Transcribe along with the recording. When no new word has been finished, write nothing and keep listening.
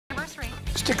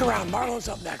Stick around, Marlo's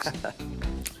up next.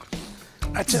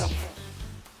 That's it.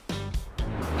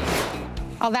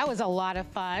 Oh, that was a lot of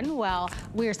fun. Well,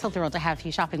 we're so thrilled to have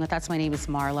you shopping with us. My name is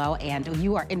Marlo, and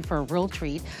you are in for a real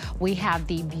treat. We have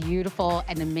the beautiful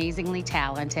and amazingly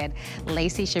talented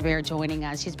Lacey Chabert joining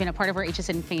us. She's been a part of our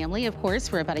HSN family, of course,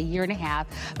 for about a year and a half,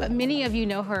 but many of you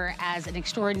know her as an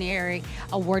extraordinary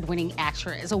award-winning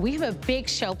actress. So we have a big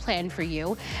show planned for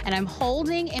you, and I'm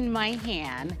holding in my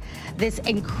hand this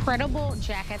incredible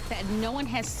jacket that no one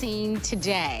has seen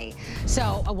today.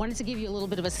 So I wanted to give you a little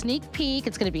bit of a sneak peek.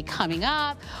 It's gonna be coming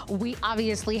up. We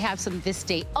obviously have some this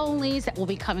day onlys that will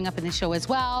be coming up in the show as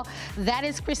well. That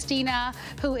is Christina,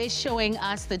 who is showing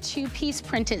us the two-piece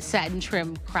printed satin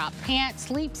trim crop pant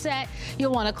sleep set.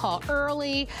 You'll want to call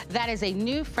early. That is a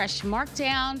new fresh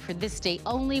markdown for this day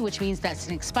only, which means that's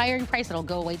an expiring price that'll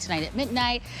go away tonight at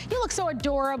midnight. You look so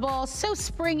adorable, so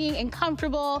springy and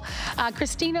comfortable.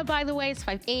 Christina, by the way, is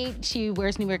 5'8". She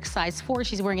wears numeric size 4.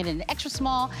 She's wearing it in an extra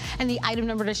small, and the item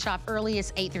number to shop early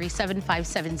is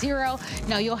 837570.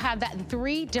 Now you'll have that in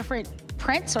 3 different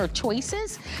prints or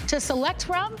choices to select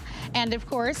from. And of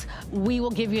course, we will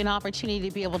give you an opportunity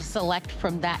to be able to select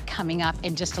from that coming up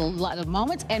in just a lot of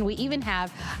moments. And we even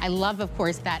have, I love, of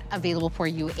course, that available for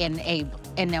you in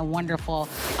a wonderful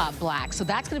black. So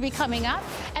that's gonna be coming up.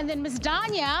 And then Miss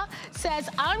Danya says,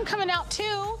 I'm coming out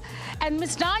too. And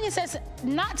Miss Danya says,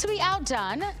 not to be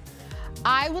outdone,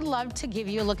 I would love to give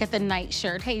you a look at the night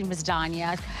shirt. Hey, Ms.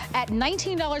 Danya, at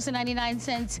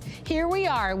 $19.99, here we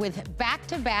are with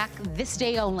back-to-back this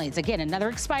day only. It's again, another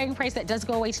expiring price that does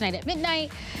go away tonight at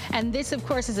midnight. And this, of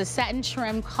course, is a satin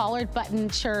trim collared button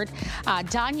shirt.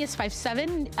 Danya's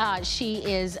 5'7". She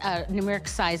is a numeric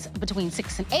size between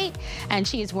 6 and 8, and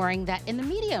she is wearing that in the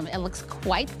medium. It looks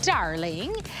quite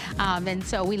darling. And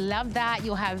so we love that.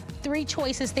 You'll have 3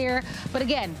 choices there. But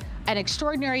again, an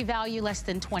extraordinary value, less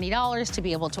than $20 to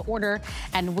be able to order,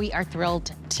 and we are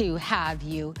thrilled to have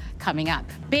you coming up.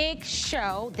 Big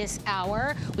show this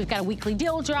hour. We've got a weekly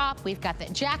deal drop. We've got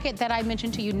the jacket that I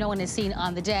mentioned to you no one has seen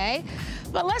on the day.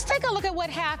 But let's take a look at what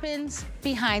happens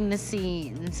behind the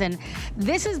scenes. And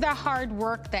this is the hard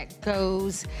work that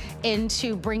goes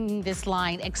into bringing this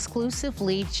line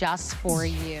exclusively just for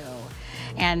you.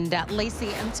 And Lacey,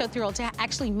 I'm so thrilled to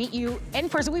actually meet you in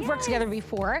person. We've worked together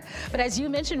before, but as you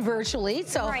mentioned, virtually.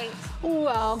 So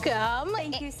welcome.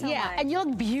 Thank you so much. And you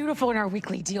look beautiful in our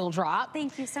weekly deal drop.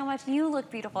 Thank you so much. You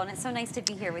look beautiful, and it's so nice to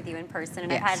be here with you in person.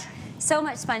 And I've had so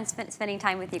much fun spending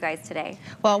time with you guys today.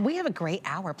 Well, we have a great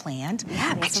hour planned.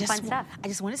 Yeah, we have some fun stuff. I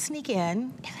just want to sneak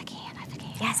in, if I can.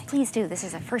 Yes, please do. This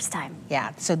is the first time.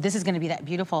 Yeah, so this is going to be that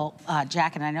beautiful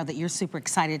jacket. And I know that you're super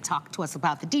excited to talk to us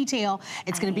about the detail.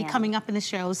 It's going to be coming up in the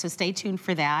show, so stay tuned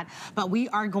for that. But we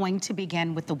are going to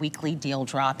begin with the weekly deal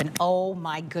drop. And oh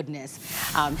my goodness,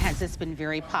 has this been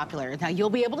very popular. Now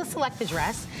you'll be able to select the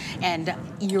dress and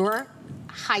your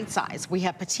height size. We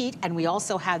have petite and we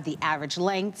also have the average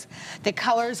length. The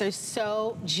colors are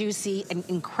so juicy and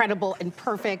incredible and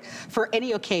perfect for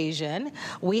any occasion.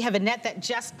 We have Annette that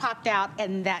just popped out,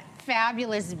 and that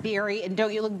fabulous berry, and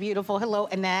don't you look beautiful? Hello,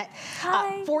 Annette.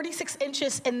 Hi. 46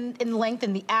 inches in length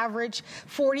in the average,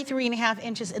 43.5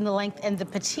 inches in the length in the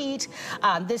petite.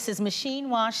 This is machine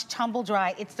wash, tumble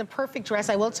dry. It's the perfect dress.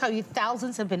 I will tell you,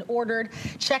 thousands have been ordered.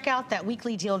 Check out that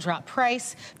weekly deal drop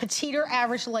price. Petite or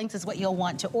average length is what you'll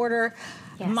want to order.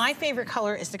 Yes. My favorite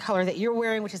color is the color that you're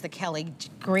wearing, which is the Kelly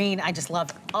green. I just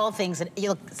love all things, and you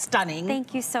look stunning.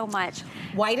 Thank you so much.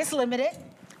 White is limited.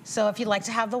 So if you'd like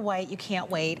to have the white, you can't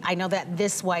wait. I know that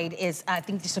this white is, I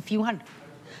think just a few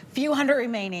hundred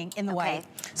remaining in the white.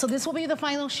 So this will be the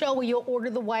final show where you'll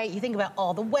order the white. You think about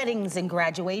all the weddings and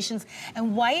graduations,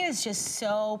 and white is just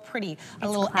so pretty. A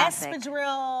little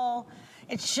espadrille.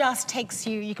 It just takes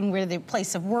you, you can wear the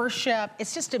place of worship.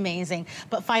 It's just amazing.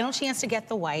 But final chance to get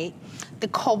the white. The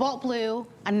cobalt blue,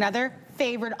 another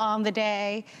favorite on the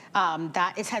day.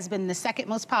 That has been the second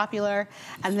most popular.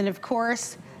 And then of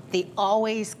course, the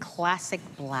always classic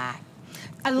black.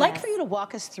 I'd like for you to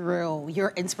walk us through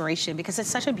your inspiration, because it's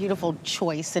such a beautiful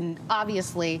choice, and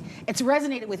obviously it's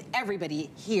resonated with everybody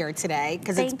here today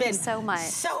because it's been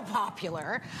so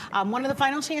popular. One of the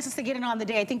final chances to get it on the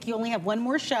day. I think you only have one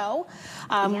more show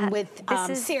with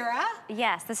Sarah.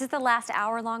 Yes, this is the last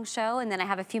hour-long show, and then I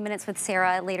have a few minutes with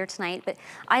Sarah later tonight. But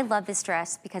I love this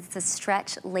dress because it's a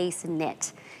stretch lace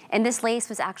knit. And this lace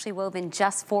was actually woven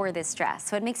just for this dress.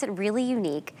 So it makes it really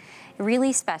unique,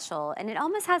 really special. And it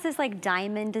almost has this like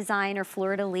diamond design or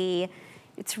fleur-de-lis.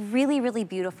 It's really, really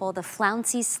beautiful. The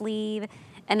flouncy sleeve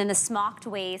and then the smocked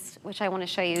waist, which I want to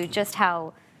show you just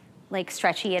how like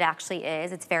stretchy it actually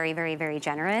is. It's very, very, very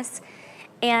generous.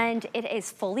 And it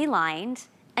is fully lined.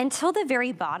 until the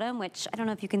very bottom, which I don't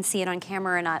know if you can see it on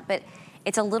camera or not, but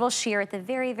it's a little sheer at the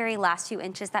very, very last few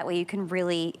inches. That way you can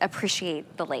really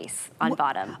appreciate the lace on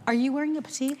bottom. Are you wearing a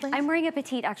petite lace? I'm wearing a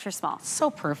petite extra small. So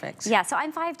perfect. Yeah, so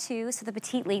I'm 5'2", so the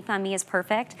petite length on me is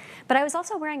perfect. But I was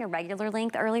also wearing a regular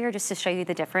length earlier just to show you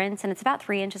the difference, and it's about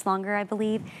 3 inches longer, I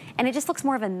believe. And it just looks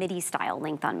more of a midi style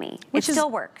length on me. It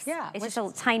still works. Yeah. It's just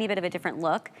a tiny bit of a different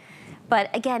look. But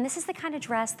again, this is the kind of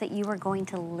dress that you are going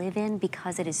to live in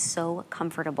because it is so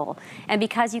comfortable. And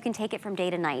because you can take it from day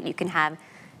to night. You can have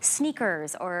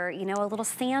sneakers or, you know, a little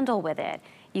sandal with it.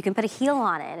 You can put a heel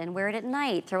on it and wear it at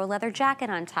night, throw a leather jacket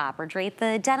on top, or drape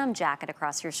the denim jacket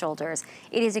across your shoulders.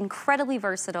 It is incredibly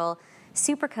versatile,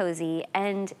 super cozy,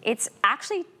 and it's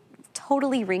actually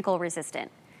totally wrinkle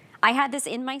resistant. I had this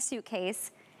in my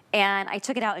suitcase and I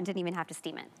took it out and didn't even have to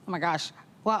steam it. Oh my gosh.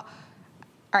 Well,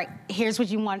 all right, here's what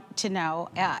you want to know.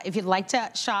 If you'd like to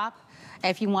shop,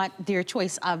 if you want your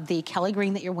choice of the Kelly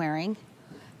green that you're wearing,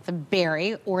 the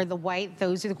berry or the white,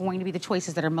 those are going to be the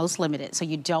choices that are most limited, so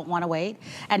you don't want to wait.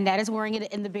 And Ned is wearing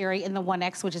it in the berry in the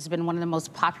 1X, which has been one of the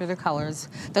most popular colors.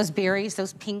 Those berries,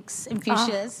 those pinks and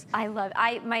fuchsias. Oh, I love,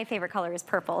 my favorite color is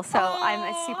purple, so I'm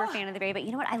a super fan of the berry, but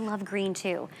you know what, I love green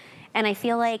too. And I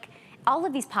feel like all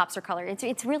of these pops are colored.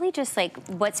 It's really just like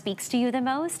what speaks to you the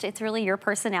most. It's really your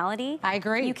personality. I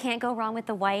agree. You can't go wrong with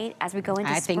the white as we go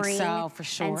into spring. I think so, for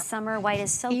sure. And summer, white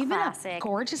is so classic.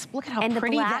 Gorgeous. Look at how and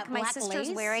pretty that black my sister's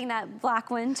lace. Wearing that black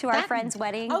one to our friend's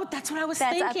wedding. Oh, that's what I was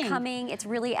thinking. That's upcoming. It's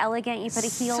really elegant. You put a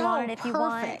heel on it if you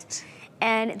want.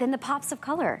 And then the pops of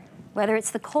color, whether it's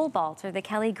the cobalt or the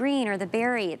Kelly green or the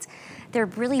berry, they're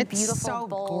really beautiful,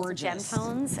 bold gem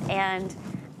tones. And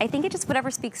I think it just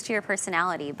whatever speaks to your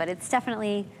personality, but it's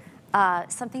definitely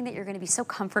something that you're going to be so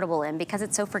comfortable in because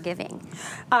it's so forgiving.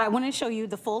 I want to show you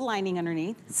the full lining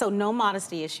underneath, so no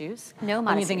modesty issues. No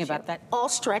modesty when you think about that. All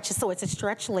stretch, so it's a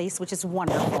stretch lace, which is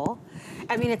wonderful.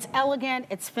 I mean, it's elegant,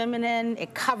 it's feminine,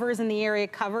 it covers in the area,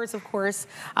 it covers, of course,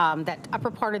 that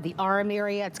upper part of the arm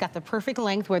area. It's got the perfect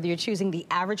length, whether you're choosing the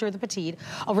average or the petite.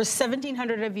 Over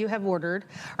 1,700 of you have ordered.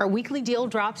 Our weekly deal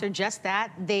drops are just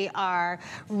that. They are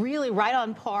really right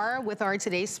on par with our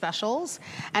today's specials,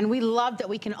 and we love that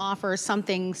we can offer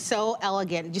something so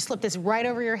elegant. You slip this right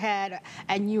over your head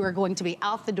and you are going to be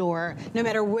out the door. No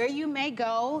matter where you may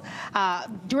go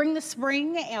during the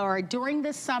spring or during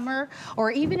the summer or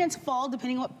even in fall,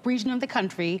 depending on what region of the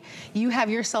country, you have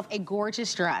yourself a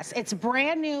gorgeous dress. It's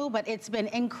brand new, but it's been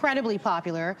incredibly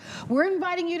popular. We're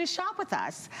inviting you to shop with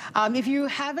us. If you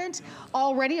haven't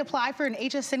already applied for an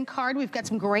HSN card, we've got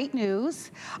some great news.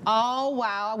 Oh,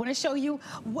 wow. I want to show you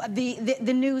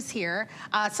the news here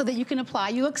so that you can apply.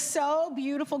 You look so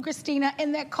beautiful, Christina,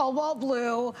 in that cobalt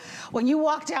blue. When you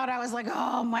walked out, I was like,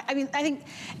 oh my, I mean, I think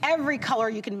every color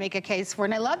you can make a case for.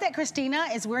 And I love that Christina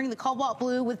is wearing the cobalt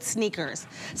blue with sneakers.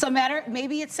 So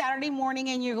maybe it's Saturday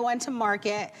morning and you're going to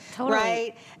market,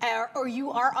 right? Or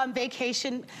you are on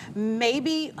vacation.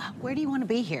 Maybe, where do you want to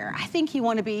be here? I think you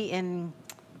want to be in,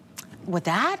 with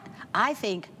that, I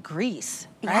think Greece.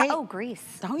 Right? Yeah, oh, Greece.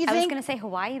 Don't you think? I was going to say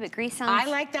Hawaii, but Greece sounds I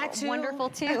like that too. Wonderful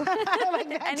too. I like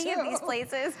that Any too. of these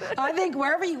places. I think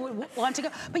wherever you would want to go.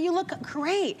 But you look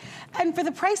great. And for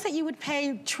the price that you would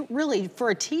pay really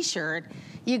for a t-shirt,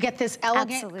 you get this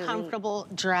elegant, comfortable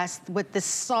dress with this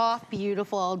soft,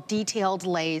 beautiful, detailed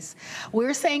lace.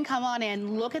 We're saying come on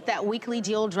in, look at that weekly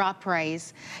deal drop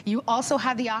price. You also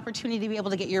have the opportunity to be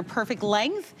able to get your perfect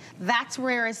length. That's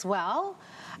rare as well.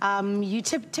 You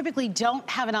typically don't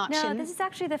have an option. No, this is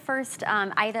actually the first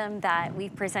item that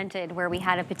we've presented where we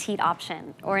had a petite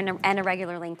option or and a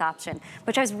regular length option,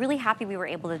 which I was really happy we were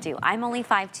able to do. I'm only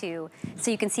 5'2",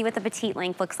 so you can see what the petite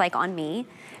length looks like on me.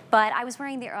 But I was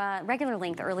wearing the regular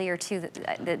length earlier too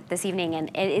this evening,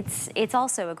 and it's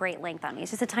also a great length on me.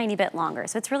 It's just a tiny bit longer.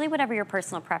 So it's really whatever your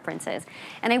personal preference is.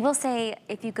 And I will say,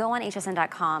 if you go on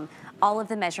hsn.com, all of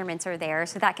the measurements are there,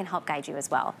 so that can help guide you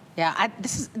as well. Yeah,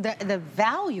 this is the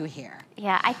value here.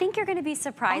 Yeah, I think you're going to be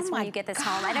surprised when you get this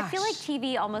home. And I feel like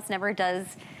TV almost never does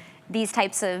these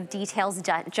types of details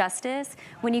justice.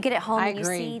 When you get it home and you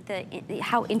see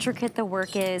how intricate the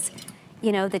work is,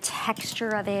 you know, the texture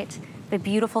of it, the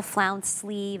beautiful flounce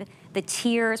sleeve, the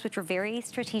tiers, which are very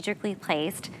strategically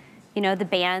placed. You know, the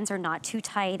bands are not too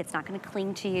tight. It's not going to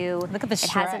cling to you. Look at the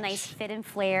stretch. It has a nice fit and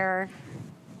flare.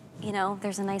 You know,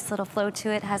 there's a nice little flow to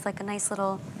it. It has like a nice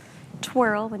little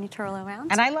twirl when you twirl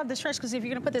around. And I love the stretch because if you're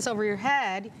going to put this over your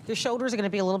head, your shoulders are going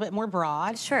to be a little bit more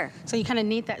broad. Sure. So you kind of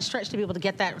need that stretch to be able to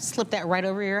get that, slip that right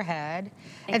over your head.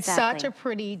 Exactly. It's such a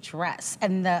pretty dress,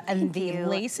 and the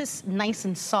lace is nice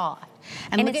and soft.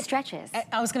 And it stretches.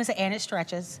 I was gonna say, and it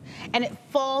stretches. And it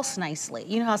falls nicely.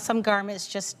 You know how some garments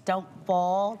just don't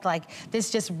fall? Like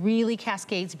this just really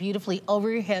cascades beautifully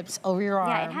over your hips, over your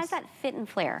arms. Yeah, it has that fit and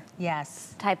flare.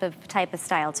 Yes. Type of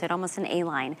style to it, almost an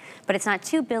A-line. But it's not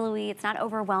too billowy, it's not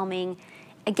overwhelming.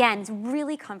 Again, it's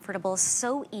really comfortable,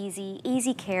 so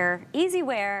easy care, easy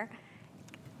wear.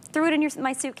 Threw it in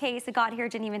my suitcase, it got here,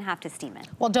 didn't even have to steam it.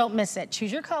 Well, don't miss it.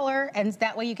 Choose your color, and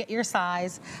that way you get your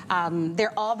size.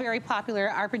 They're all very popular.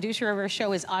 Our producer of our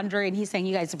show is Andre, and he's saying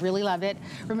you guys really love it.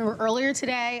 Remember, earlier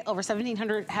today, over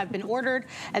 1,700 have been ordered,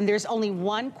 and there's only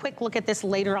one quick look at this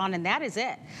later on, and that is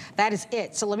it. That is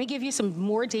it. So let me give you some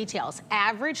more details.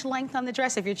 Average length on the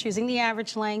dress, if you're choosing the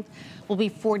average length, will be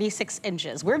 46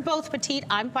 inches. We're both petite.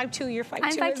 I'm 5'2", you're 5'2"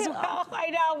 I'm 5'2". as well. I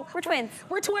know. We're twins.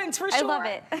 We're twins, for sure. I love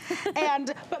it.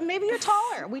 But maybe you're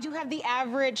taller. We do have the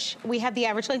average, we have the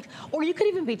average length. Or you could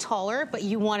even be taller, but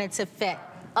you want it to fit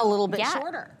a little bit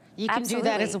shorter. You can do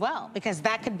that as well, because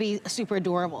that could be super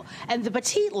adorable. And the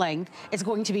petite length is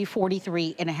going to be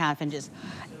 43.5 inches.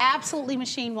 Absolutely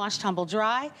machine wash, tumble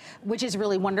dry, which is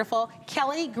really wonderful.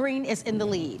 Kelly Green is in the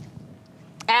lead.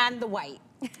 And the white.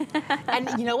 And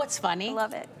you know what's funny? I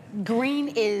love it. Green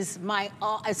is my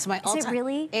all-time. Is it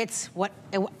really? It's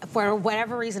for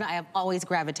whatever reason, I have always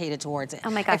gravitated towards it. Oh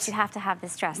my gosh, you have to have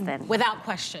this dress then. Without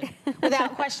question,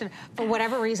 without question. For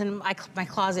whatever reason, my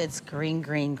closet's green.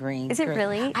 Is it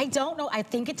really? I don't know, I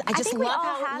think it's, I just think love we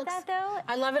all how have it looks. that though.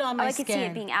 I love it on my skin. I could see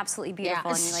it being absolutely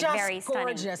beautiful and like very stunning.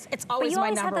 Gorgeous. It's always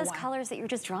my number one. But you always have those colors that you're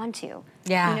just drawn to.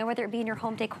 Yeah. You know, whether it be in your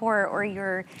home decor or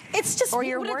your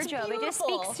wardrobe, it just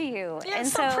speaks to you. Yeah,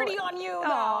 it's so pretty on you.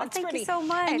 Oh, thank you so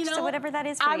much. And you know, so whatever that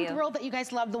is for you. I'm thrilled that you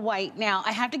guys love the white. Now,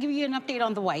 I have to give you an update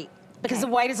on the white, because the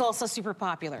white is also super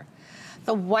popular.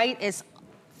 The white is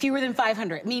fewer than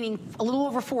 500, meaning a little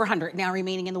over 400 now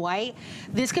remaining in the white.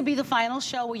 This could be the final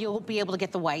show where you'll be able to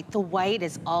get the white. The white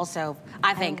is also,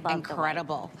 I think,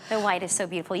 incredible. The white is so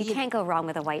beautiful. You can't go wrong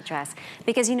with a white dress,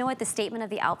 because you know what? The statement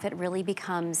of the outfit really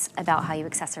becomes about how you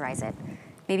accessorize it.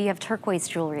 Maybe you have turquoise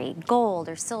jewelry, gold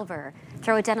or silver.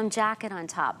 Throw a denim jacket on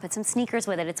top. Put some sneakers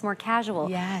with it. It's more casual.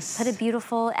 Yes. Put a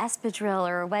beautiful espadrille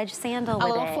or a wedge sandal with it.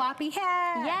 A little floppy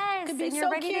hat. Yes, Could be and you're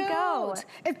so ready cute. to go.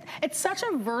 It's such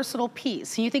a versatile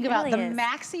piece. You think about the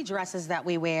maxi dresses that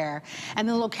we wear and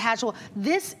the little casual.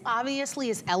 This obviously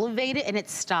is elevated in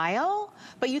its style,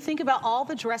 but you think about all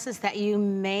the dresses that you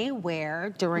may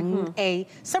wear during a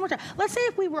summertime. Let's say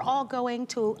if we were all going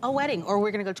to a wedding or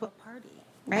we're gonna go to a party.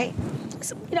 Right?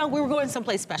 So, you know, we were going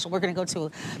someplace special. We're going to go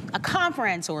to a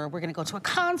conference or we're going to go to a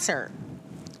concert.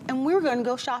 And we're going to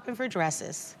go shopping for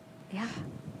dresses. Yeah.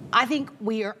 I think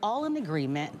we are all in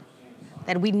agreement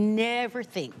that we never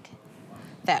think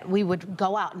that we would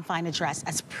go out and find a dress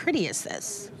as pretty as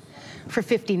this for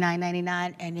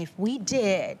 $59.99. And if we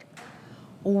did,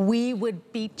 we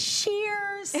would be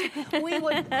cheers. We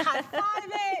would high-five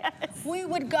it. Yes. We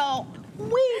would go,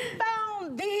 we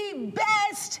found the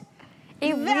best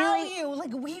value,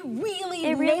 like we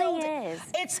really nailed it.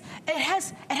 It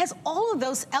has all of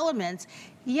those elements,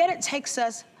 yet it takes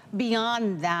us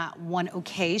beyond that one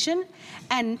occasion,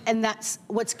 and that's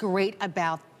what's great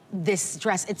about this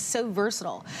dress. It's so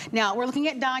versatile. Now we're looking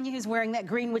at Danya, who's wearing that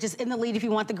green, which is in the lead if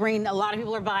you want the green. A lot of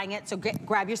people are buying it, so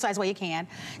grab your size while you can.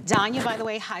 Danya, by the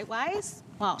way, height-wise,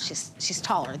 well, she's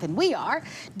taller than we are.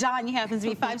 Danya happens to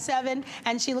be 5'7",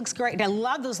 and she looks great. And I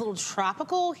love those little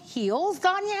tropical heels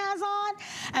Danya has on,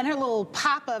 and her little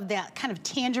pop of that kind of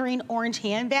tangerine orange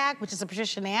handbag, which is a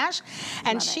Patricia Nash.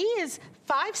 And she is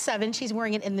 5'7", she's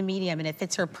wearing it in the medium, and it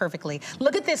fits her perfectly.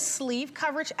 Look at this sleeve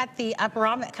coverage at the upper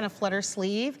arm, that kind of flutter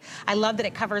sleeve. I love that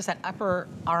it covers that upper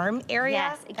arm area.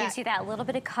 Yes, it gives you that little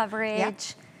bit of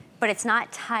coverage, but it's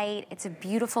not tight. It's a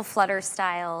beautiful flutter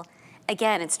style.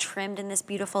 Again, it's trimmed in this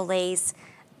beautiful lace.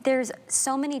 There's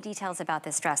so many details about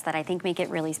this dress that I think make it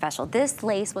really special. This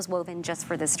lace was woven just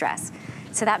for this dress.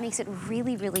 So that makes it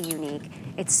really, really unique.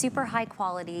 It's super high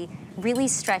quality, really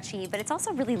stretchy, but it's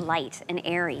also really light and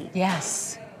airy.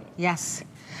 Yes, yes.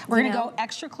 We're gonna go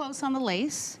extra close on the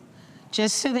lace,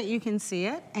 just so that you can see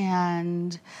it,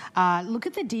 and look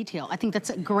at the detail. I think that's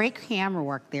a great camera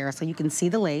work there, so you can see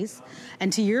the lace.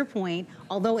 And to your point,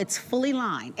 although it's fully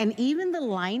lined, and even the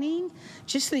lining,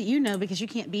 just so that you know, because you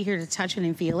can't be here to touch it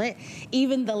and feel it,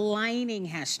 even the lining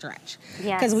has stretch.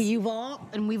 Yes. Because we've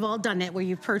all done it, where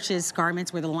you've purchased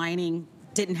garments where the lining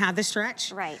didn't have the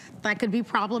stretch. Right. That could be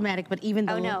problematic, but even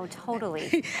though— Oh no,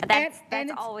 totally. That's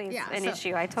always an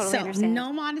issue, I totally understand.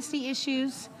 No modesty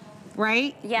issues.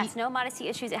 Right? Yes, no modesty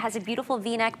issues. It has a beautiful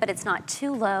V-neck, but it's not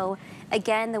too low.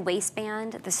 Again, the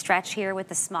waistband, the stretch here with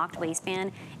the smocked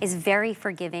waistband is very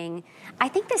forgiving. I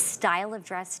think this style of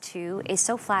dress too is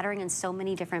so flattering in so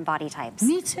many different body types.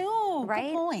 Me too,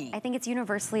 right? Good point. I think it's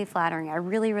universally flattering. I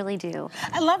really, really do.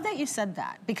 I love that you said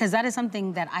that, because that is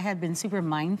something that I have been super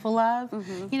mindful of.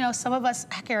 You know, some of us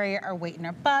carry our weight in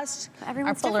our bust.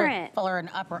 Everyone's our different. Fuller in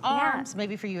upper arms.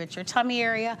 Maybe for you it's your tummy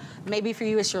area. Maybe for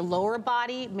you it's your lower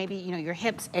body. Maybe, you know, your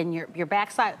hips and your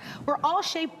backside. We're all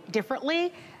shaped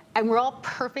differently. And we're all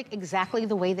perfect exactly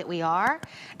the way that we are.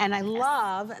 And I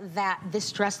love that this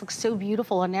dress looks so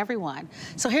beautiful on everyone.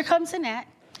 So here comes Annette,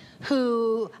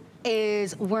 who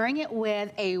is wearing it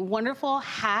with a wonderful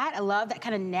hat. I love that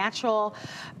kind of natural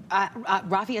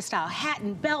raffia style hat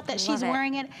and belt that she's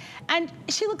wearing it. And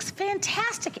she looks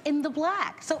fantastic in the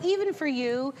black. So even for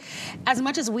you, as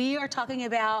much as we are talking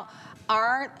about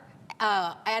our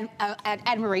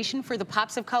admiration for the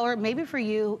pops of color, maybe for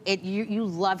you, you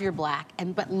love your black,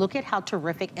 but look at how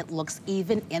terrific it looks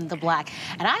even in the black.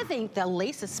 And I think the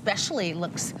lace especially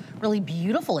looks really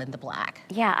beautiful in the black.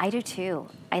 Yeah, I do too.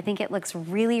 I think it looks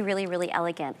really, really, really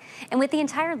elegant. And with the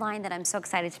entire line that I'm so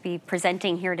excited to be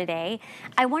presenting here today,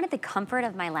 I wanted the comfort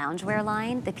of my loungewear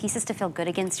line, the pieces to feel good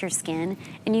against your skin,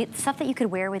 and stuff that you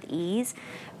could wear with ease,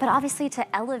 but obviously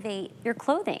to elevate your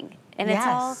clothing. And it's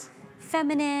all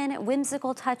feminine,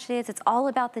 whimsical touches. It's all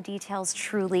about the details,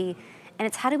 truly. And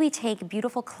it's how do we take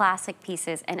beautiful classic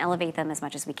pieces and elevate them as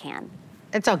much as we can.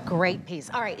 It's a great piece.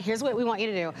 All right, here's what we want you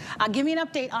to do. Give me an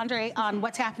update, Andre, on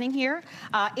what's happening here.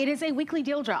 It is a weekly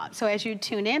deal drop. So as you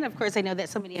tune in, of course, I know that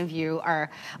so many of you are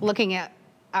looking at,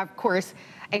 of course,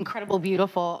 incredible,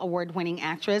 beautiful, award-winning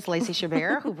actress, Lacey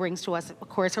Chabert, who brings to us, of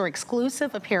course, her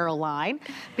exclusive apparel line.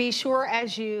 Be sure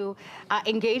as you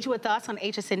engage with us on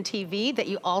HSN TV that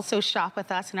you also shop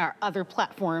with us in our other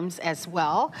platforms as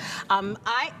well.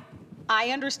 I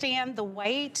understand the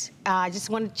white. I just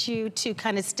wanted you to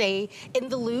kind of stay in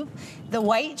the loop. The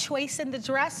white choice in the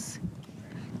dress,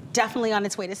 definitely on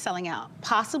its way to selling out.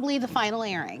 Possibly the final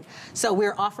airing. So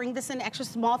we're offering this in extra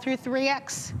small through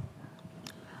 3X.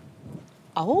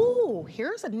 Oh,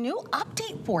 here's a new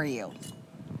update for you.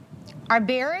 Our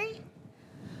berry,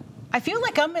 I feel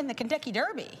like I'm in the Kentucky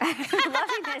Derby.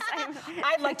 Loving this.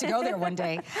 I'd like to go there one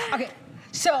day. Okay,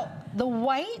 so the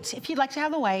white, if you'd like to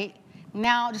have the white,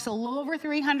 now just a little over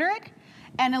 300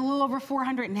 and a little over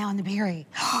 400 now in the berry.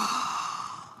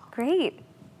 Great.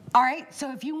 All right,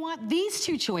 so if you want these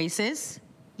two choices,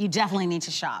 you definitely need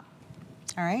to shop.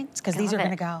 All right, because these are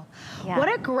gonna go. Yeah.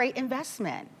 What a great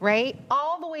investment, right?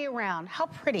 All the way around, how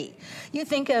pretty. You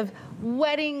think of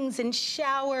weddings and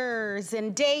showers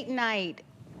and date night.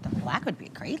 The black would be a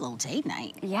great little date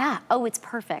night. Yeah, oh, it's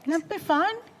perfect. Wouldn't that be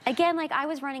fun? Again, like I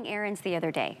was running errands the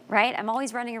other day, right? I'm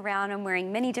always running around, I'm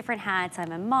wearing many different hats.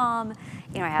 I'm a mom,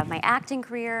 you know, I have my acting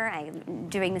career, I'm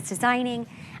doing this designing.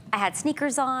 I had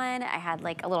sneakers on, I had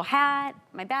like a little hat,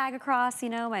 my bag across, you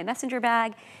know, my messenger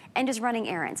bag, and just running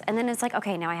errands. And then it's like,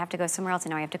 okay, now I have to go somewhere else,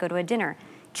 and now I have to go to a dinner.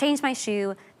 Change my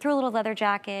shoe, threw a little leather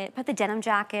jacket, put the denim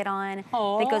jacket on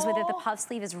that goes with it. The puff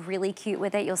sleeve is really cute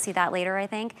with it. You'll see that later, I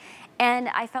think. And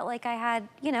I felt like I had,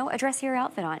 you know, a dressier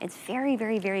outfit on. It's very,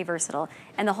 very, very versatile.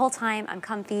 And the whole time I'm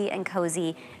comfy and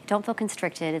cozy. Don't feel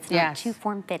constricted. It's not too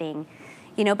form-fitting,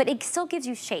 you know, but it still gives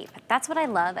you shape. That's what I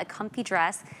love, a comfy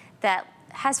dress that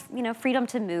has, you know, freedom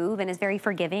to move and is very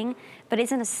forgiving, but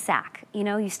isn't a sack. You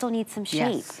know, you still need some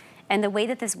shape. And the way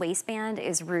that this waistband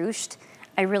is ruched,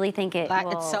 I really think it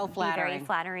will be very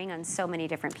flattering on so many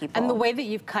different people. And the way that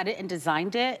you've cut it and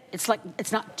designed it, it's like,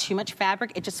 it's not too much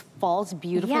fabric. It just falls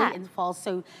beautifully and falls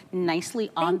so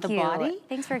nicely on the body.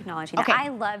 Thanks for acknowledging that. I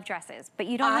love dresses, but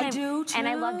you don't want to. I do too. And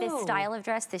I love this style of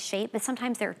dress, this shape, but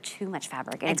sometimes they're too much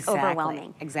fabric and it's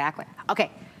overwhelming. Exactly.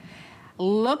 Okay.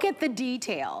 Look at the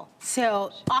detail.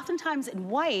 So oftentimes in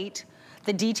white,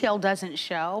 the detail doesn't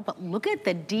show, but look at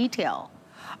the detail.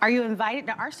 Are you invited?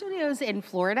 Now, our studio's in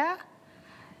Florida,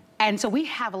 and so we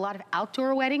have a lot of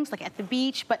outdoor weddings, like at the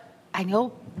beach, but I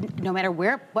know no matter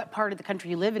what part of the country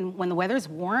you live in, when the weather's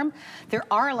warm, there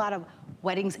are a lot of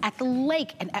weddings at the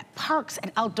lake and at parks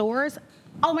and outdoors.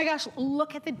 Oh my gosh,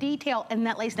 look at the detail in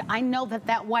that lace. Now, I know that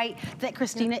that white that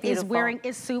Christina is wearing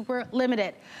is super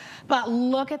limited, but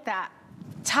look at that.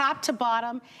 Top to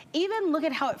bottom, even look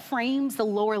at how it frames the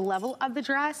lower level of the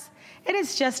dress. It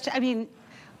is just, I mean,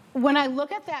 When I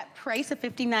look at that price of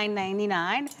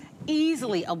 $59.99,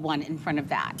 easily a 1 in front of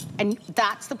that. And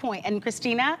that's the point. And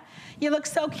Christina, you look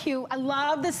so cute. I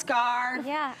love the scarf.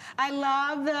 Yeah. I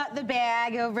love the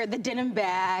bag over, the denim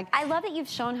bag. I love that you've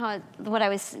shown what I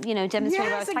was, demonstrating. Yes,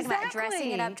 what I was talking about,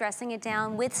 dressing it up, dressing it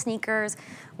down with sneakers,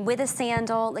 with a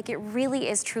sandal. Like, it really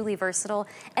is truly versatile.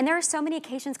 And there are so many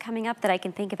occasions coming up that I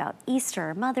can think about.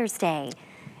 Easter, Mother's Day,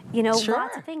 Sure.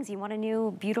 lots of things. You want a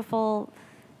new, beautiful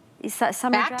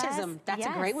summer baptism. dress. That's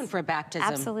a great one for a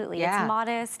baptism. Absolutely. Yeah. It's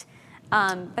modest.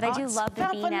 But I do It's love the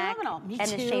V-neck and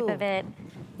the shape of it.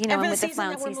 And with the the season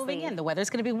that we're flouncy moving sleeve. in, the weather's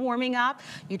going to be warming up.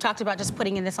 You talked about just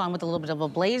putting in this on with a little bit of a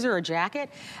blazer or jacket.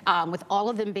 With all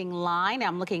of them being lined,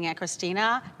 I'm looking at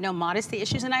Christina, no modesty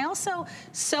issues. And I also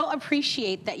so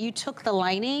appreciate that you took the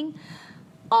lining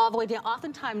all the way down.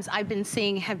 Oftentimes I've been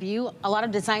seeing, a lot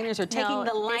of designers are taking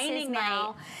the lining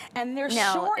now and they're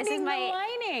shortening the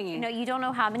lining. You don't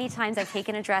know how many times I've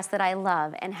taken a dress that I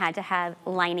love and had to have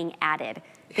lining added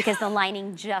because the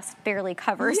lining just barely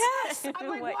covers I'm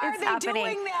like, what why is are they happening.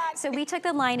 doing that? So we took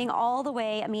the lining all the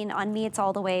way, on me it's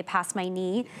all the way past my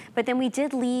knee, but then we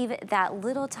did leave that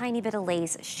little tiny bit of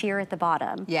lace sheer at the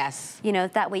bottom. Yes.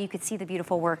 That way you could see the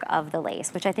beautiful work of the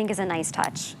lace, which I think is a nice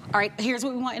touch. All right, here's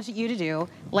what we want you to do.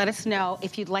 Let us know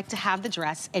if you'd like to have the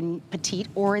dress in petite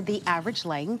or the average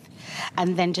length,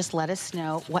 and then just let us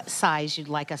know what size you'd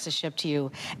like us to ship to you.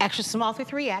 Extra small through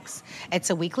 3X.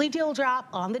 It's a weekly deal drop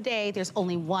on the day. There's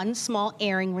only one small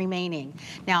airing remaining.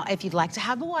 Now, if you'd like to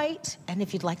have the white, and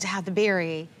if you'd like to have the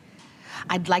berry,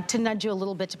 I'd like to nudge you a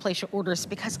little bit to place your orders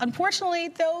because unfortunately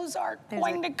those are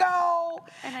going to go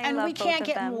and we can't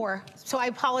get more. So I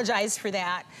apologize for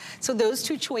that. So those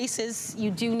two choices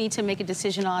you do need to make a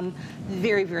decision on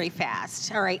very, very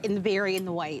fast. All right, in the berry and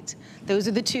the white. Those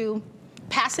are the two.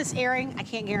 Past this airing, I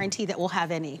can't guarantee that we'll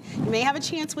have any. You may have a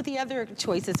chance with the other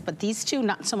choices, but these two,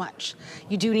 not so much.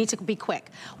 You do need to be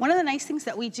quick. One of the nice things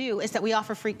that we do is that we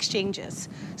offer free exchanges.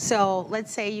 So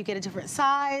let's say you get a different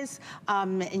size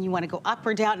and you want to go up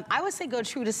or down. I would say go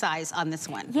true to size on this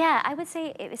one. Yeah, I would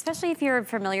say, especially if you're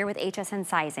familiar with HSN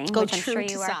sizing, which I'm sure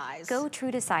you are, go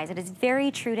true to size. It is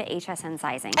very true to HSN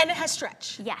sizing. And it has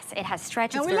stretch. Yes, it has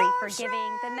stretch. It's very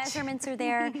forgiving. The measurements are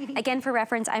there. Again, for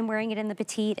reference, I'm wearing it in the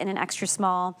petite and an extra small.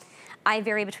 I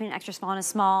vary between an extra small and a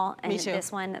small, and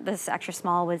this extra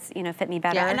small was, fit me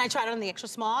better. Yeah, and I tried on the extra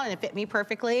small, and it fit me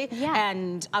perfectly. Yeah.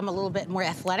 And I'm a little bit more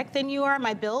athletic than you are.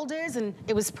 My build is, and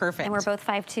it was perfect. And we're both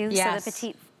 5'2", so the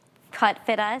petite cut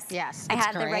fit us. Yes, I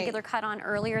had the regular cut on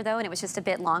earlier though, and it was just a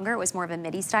bit longer. It was more of a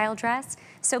midi style dress.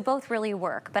 So both really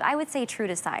work, but I would say true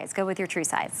to size. Go with your true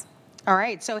size. All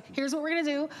right, so here's what we're gonna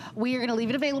do. We are gonna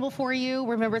leave it available for you.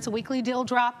 Remember, it's a weekly deal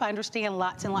drop. I understand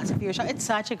lots and lots of viewers. It's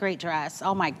such a great dress.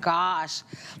 Oh my gosh.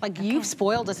 Like, you've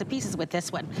spoiled us to pieces with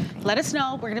this one. Let us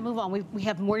know. We're gonna move on. We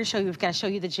have more to show you. We've gotta show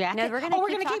you the jacket. No, we're gonna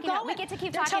keep going. We get to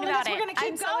keep talking about it. We're gonna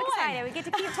keep I'm so excited. We get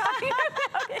to keep talking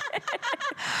about it.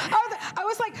 I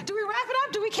was like, do we wrap it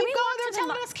up? Do we keep going? They're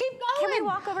telling us keep going. Can we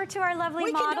walk over to our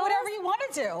lovely models? We can do whatever you want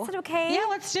to do. Is it okay? Yeah,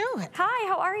 let's do it. Hi,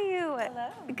 how are you? Hello.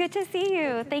 Good to see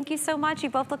you. Thank you so much. You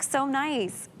both look so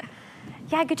nice.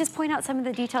 Yeah, I could just point out some of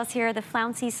the details here. The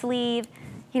flouncy sleeve,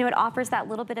 it offers that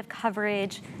little bit of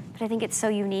coverage, but I think it's so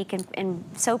unique and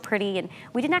so pretty. And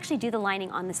we didn't actually do the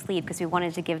lining on the sleeve because we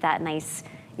wanted to give that nice,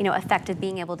 effect of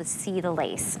being able to see the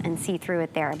lace and see through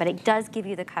it there. But it does give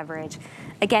you the coverage.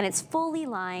 Again, it's fully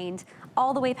lined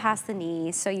all the way past the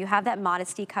knee, so you have that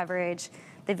modesty coverage.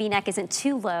 The V-neck isn't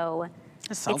too low.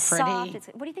 It's so it's pretty. Soft.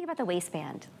 What do you think about the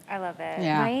waistband? I love it.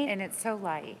 Yeah. Right? And it's so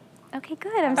light. Okay,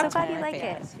 good. I'm so glad you like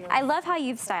it. I love how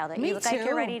you've styled it. You look like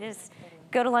you're ready to just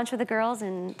go to lunch with the girls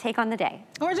and take on the day.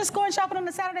 Or just going shopping on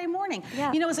a Saturday morning.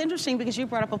 Yeah. It's interesting because you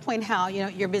brought up a point how,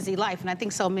 your busy life, and I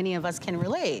think so many of us can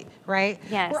relate, right?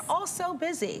 Yes. We're all so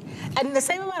busy. And the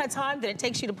same amount of time that it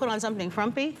takes you to put on something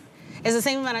frumpy is the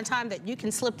same amount of time that you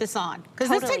can slip this on. Because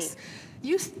this takes,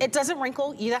 it doesn't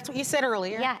wrinkle. That's what you said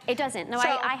earlier. Yeah, it doesn't. No,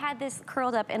 I had this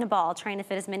curled up in a ball trying to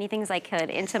fit as many things I could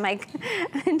into my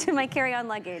into my carry-on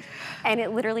luggage. And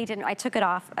it literally didn't. I took it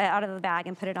off out of the bag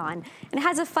and put it on. And it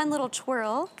has a fun little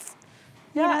twirl.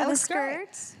 Yeah, the skirt.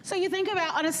 So you think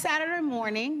about on a Saturday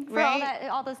morning, right?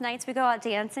 All those nights we go out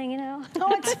dancing, Oh,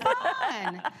 it's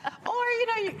fun. Or,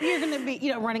 you're going to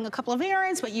be, running a couple of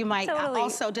errands, but you might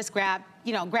also just grab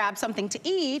something to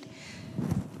eat.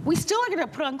 We still are going to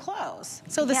put on clothes.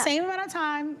 So the same amount of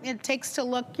time it takes to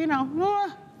look,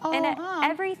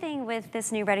 everything with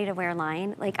this new ready-to-wear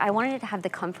line, like I wanted it to have the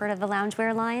comfort of the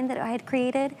loungewear line that I had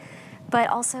created, but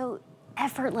also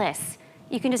effortless.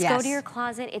 You can just go to your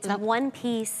closet. It's one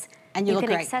piece. And you look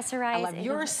can great. accessorize. I love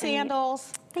your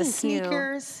sandals, the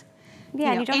sneakers. Yeah, you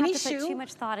and know, you don't any have to shoe. put too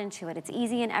much thought into it. It's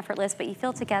easy and effortless, but you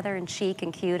feel together and chic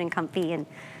and cute and comfy, and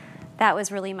that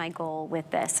was really my goal with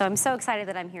this. So I'm so excited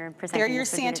that I'm here and presenting They're your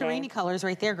this with you today. Santorini colors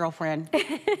right there, girlfriend.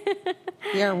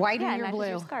 Your white and your matches blue.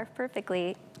 your scarf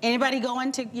perfectly. Anybody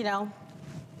going to, you know,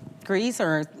 Greece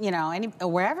or, you know,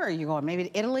 wherever you're going, maybe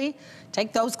to Italy,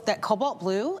 take those, that cobalt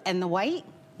blue and the white.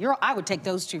 I would take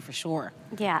those two for sure.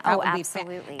 Yeah, That oh, would be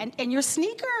absolutely. and your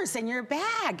sneakers and your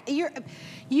bag.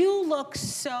 You look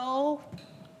so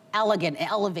elegant,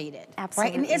 elevated.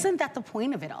 Absolutely. Right? And isn't that the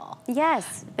point of it all?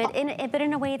 Yes, but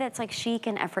in a way that's like chic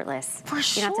and effortless. For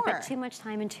You don't have to put too much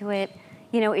time into it.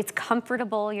 You know, it's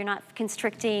comfortable. You're not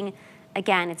constricting.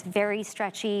 Again, it's very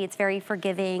stretchy. It's very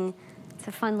forgiving. It's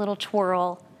a fun little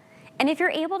twirl. And if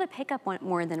you're able to pick up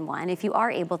more than one, if you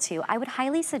are able to, I would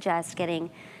highly suggest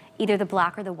getting either the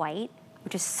black or the white,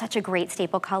 which is such a great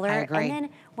staple color. I agree. And then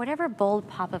whatever bold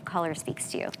pop of color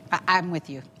speaks to you. I'm with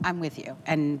you. I'm with you.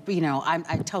 And, you know, I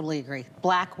totally agree.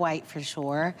 Black, white for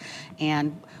sure.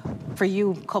 And for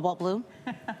you, cobalt blue?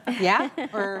 Yeah?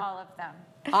 Or All of them.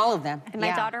 all of them. And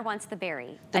my daughter wants the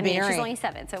berry. The She's berry. only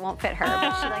 7, so it won't fit her,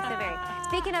 but she likes the berry.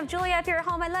 Speaking of Julia, if you're at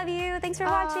home, I love you. Thanks for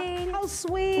watching. How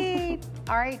sweet.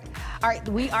 All right.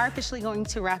 We are officially going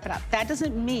to wrap it up. That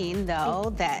doesn't mean,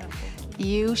 though, that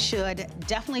you should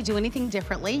definitely do anything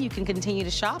differently. You can continue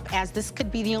to shop, as this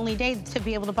could be the only day to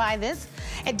be able to buy this.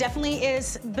 It definitely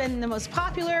has been the most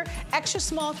popular, extra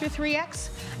small through 3X,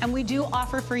 and we do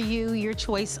offer for you your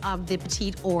choice of the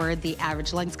petite or the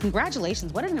average lengths.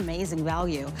 Congratulations, what an amazing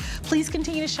value. Please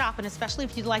continue to shop, and especially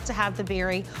if you'd like to have the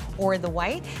berry or the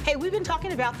white. Hey, we've been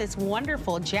talking about this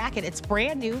wonderful jacket. It's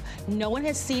brand new. No one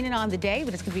has seen it on the day,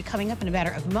 but it's gonna be coming up in a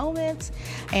matter of moments.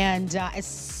 And as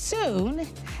soon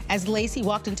as Lacey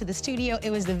walked into the studio, it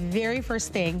was the very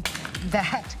first thing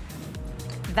that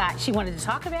she wanted to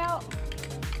talk about.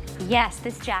 Yes,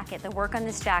 this jacket, the work on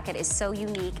this jacket is so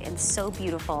unique and so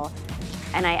beautiful,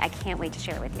 and I can't wait to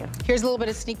share it with you. Here's a little bit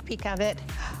of sneak peek of it,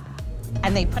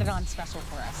 and they put it on special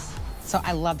for us. So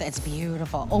I love that, it's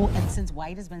beautiful. Oh, and since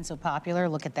white has been so popular,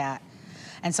 look at that.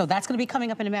 And so that's gonna be coming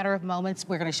up in a matter of moments.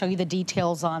 We're gonna show you the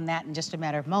details on that in just a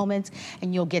matter of moments,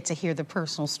 and you'll get to hear the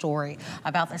personal story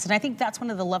about this. And I think that's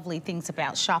one of the lovely things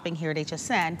about shopping here at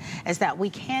HSN, is that we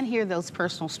can hear those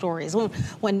personal stories.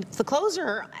 When the clothes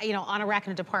are, you know, on a rack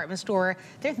in a department store,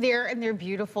 they're there and they're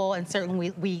beautiful, and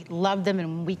certainly we love them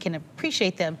and we can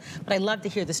appreciate them, but I love to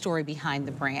hear the story behind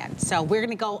the brand. So we're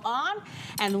gonna go on,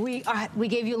 and we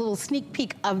gave you a little sneak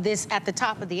peek of this at the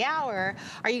top of the hour.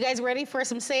 Are you guys ready for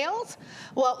some sales?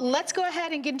 Well, let's go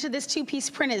ahead and get into this two-piece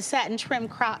printed satin trim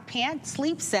crop pant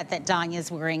sleep set that Danya's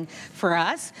wearing for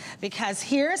us, because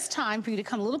here's time for you to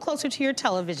come a little closer to your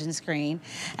television screen,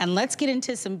 and let's get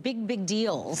into some big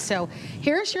deals. So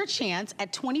here's your chance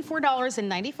at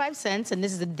 $24.95, and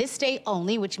this is a this day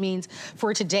only, which means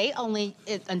for today only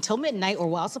until midnight or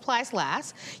while supplies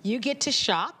last, you get to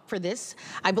shop for this.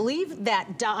 I believe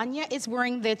that Danya is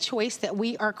wearing the choice that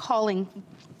we are calling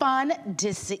Fun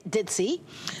Ditzy.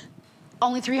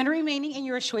 Only 300 remaining in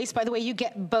your choice. By the way, you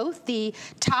get both the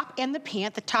top and the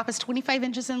pant. The top is 25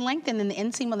 inches in length, and then the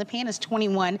inseam on the pant is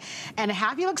 21 and a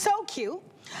half. You look so cute.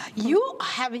 You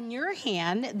have in your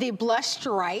hand the blush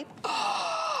stripe.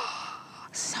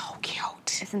 So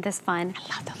cute. Isn't this fun?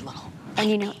 I love that little. And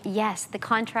you know, yes, the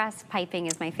contrast piping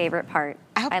is my favorite part.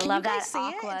 I love that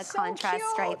aqua contrast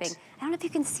striping. I don't know if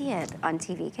you can see it on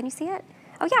TV. Can you see it?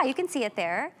 Oh yeah, you can see it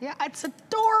there. Yeah, it's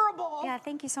adorable. Yeah,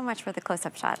 thank you so much for the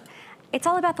close-up shot. It's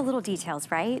all about the little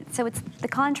details, right? So it's the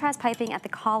contrast piping at the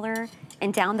collar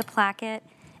and down the placket,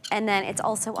 and then it's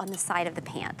also on the side of the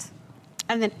pant.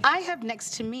 And then I have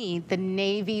next to me the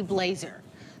navy blazer.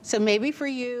 So maybe for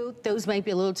you, those might be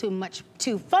a little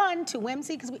too fun, too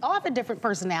whimsy, because we all have a different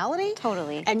personality.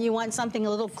 Totally. And you want something a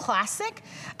little classic,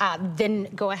 then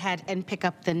go ahead and pick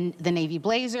up the navy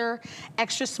blazer,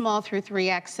 extra small through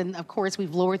 3X, and of course,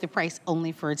 we've lowered the price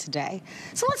only for today.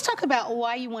 So let's talk about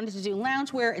why you wanted to do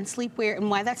loungewear and sleepwear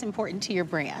and why that's important to your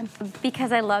brand.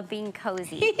 Because I love being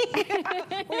cozy.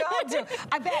 We all do.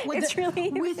 I bet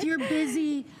with your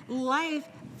busy life,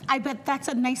 I bet that's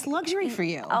a nice luxury for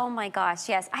you. Oh my gosh,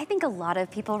 yes. I think a lot of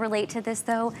people relate to this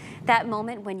though. That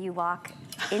moment when you walk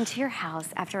into your house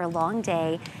after a long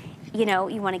day, you know,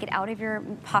 you want to get out of your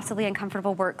possibly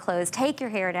uncomfortable work clothes, take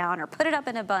your hair down or put it up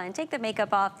in a bun, take the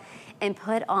makeup off and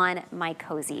put on my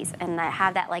cozies. And I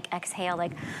have that like exhale,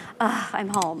 like, I'm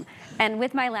home. And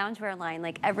with my loungewear line,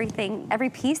 like everything,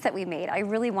 every piece that we made, I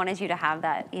really wanted you to have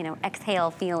that, you know, exhale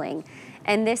feeling.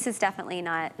 And this is definitely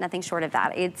nothing short of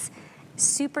that. It's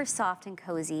super soft and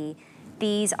cozy.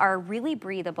 These are really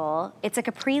breathable. It's a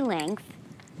capri length.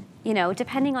 you know,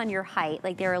 depending on your height,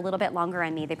 like they're a little bit longer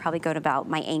on me, they probably go to about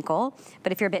my ankle,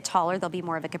 but if you're a bit taller, they'll be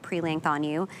more of a capri length on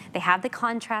you. They have the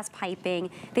contrast piping.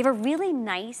 They have a really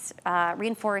nice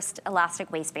reinforced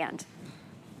elastic waistband.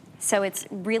 So it's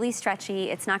really stretchy.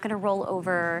 It's not gonna roll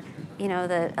over. You know,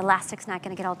 the elastic's not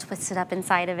gonna get all twisted up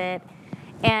inside of it.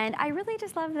 And I really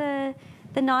just love the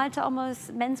nod to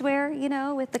almost menswear, you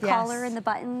know, with the collar and the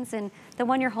buttons. And the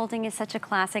one you're holding is such a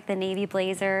classic, the navy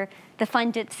blazer. The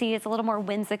fun ditzy is a little more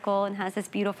whimsical and has this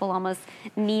beautiful, almost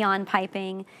neon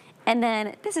piping. And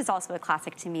then this is also a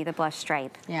classic to me, the blush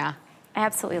stripe. Yeah. I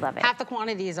absolutely love it. Half the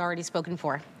quantity is already spoken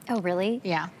for. Oh, really?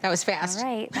 Yeah, that was fast. All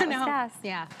right, that was fast.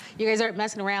 Yeah, you guys aren't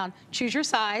messing around. Choose your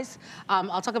size.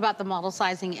 I'll talk about the model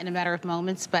sizing in a matter of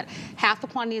moments, but half the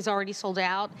quantity is already sold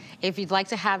out. If you'd like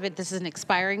to have it, this is an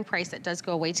expiring price that does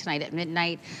go away tonight at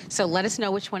midnight. So let us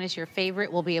know which one is your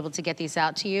favorite. We'll be able to get these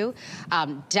out to you.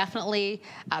 Definitely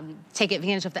take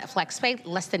advantage of that flex pay,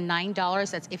 less than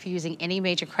 $9. That's if you're using any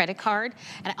major credit card.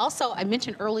 And also, I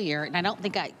mentioned earlier, and I don't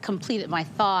think I completed my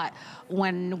thought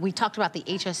when we talked about the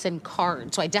HSN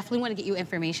card. So I definitely want to get you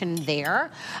information there.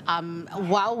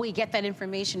 While we get that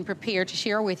information prepared to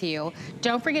share with you,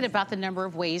 don't forget about the number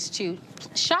of ways to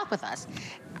shop with us.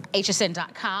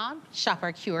 hsn.com, shop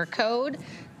our QR code,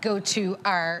 go to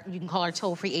our, you can call our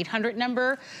toll-free 800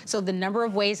 number. So the number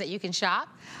of ways that you can shop.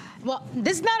 Well,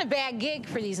 this is not a bad gig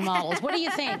for these models. What do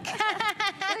you think?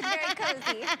 It was very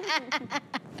cozy.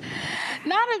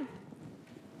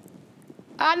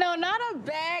 I know, not a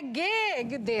bad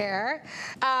gig there.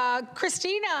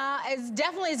 Christina is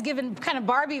definitely given kind of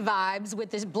Barbie vibes with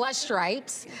this blush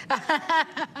stripes.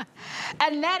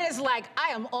 And that is like, I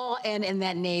am all in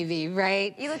that navy,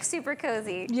 right? You look super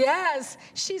cozy. Yes.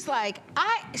 She's like,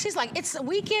 it's a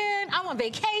weekend, I'm on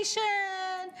vacation.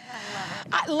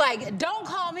 I love it. Like, don't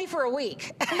call me for a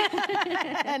week.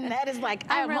 And that is like,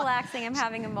 I'm relaxing, I'm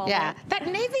having a moment. Yeah, that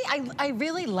navy I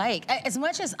really like. As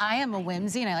much as I am a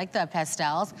whimsy and I like the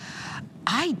pastels,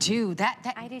 I do.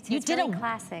 I do too. It's really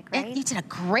classic, right? You did a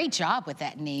great job with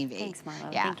that navy. Thanks,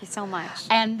 Marlo. Yeah. Thank you so much.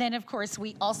 And then, of course,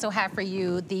 we also have for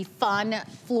you the fun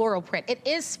floral print. It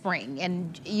is spring,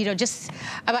 and you know, just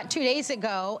about 2 days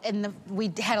ago,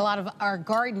 we had a lot of our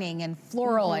gardening and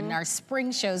floral and our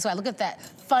spring shows. So I look at that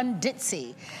fun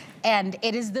ditzy, and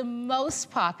it is the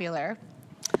most popular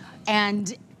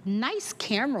and nice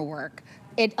camera work.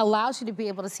 It allows you to be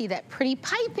able to see that pretty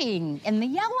piping in the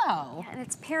yellow. And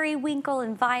it's periwinkle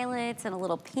and violets and a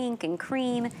little pink and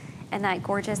cream and that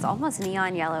gorgeous, almost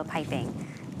neon yellow piping.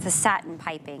 It's a satin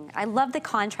piping. I love the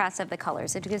contrast of the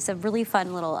colors. It gives a really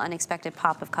fun little unexpected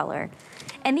pop of color.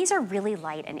 And these are really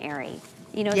light and airy.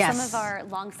 You know, some of our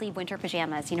long sleeve winter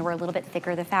pajamas, you know, we're a little bit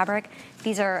thicker, the fabric.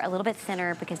 These are a little bit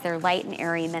thinner because they're light and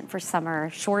airy, meant for summer,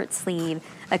 short sleeve,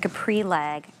 a capri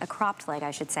leg, a cropped leg,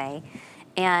 I should say.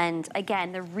 And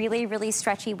again, the really, really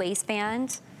stretchy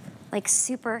waistband, like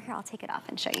super, here, I'll take it off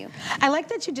and show you. I like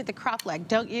that you did the crop leg,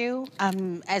 don't you?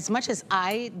 As much as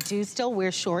I do still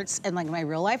wear shorts in like my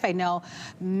real life, I know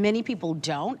many people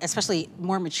don't, especially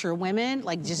more mature women,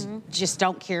 like just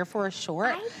don't care for a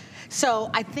short.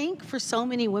 So I think for so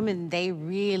many women, they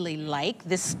really like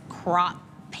this crop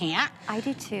pant. I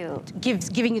do too.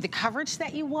 Giving you the coverage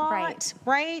that you want,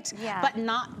 right? Yeah. But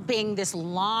not being this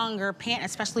longer pant,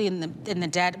 especially in the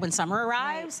dead when summer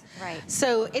arrives. Right.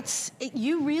 So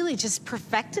you really just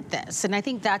perfected this, and I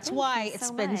think that's why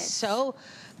it's been so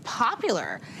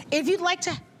popular. If you'd like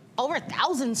to. Over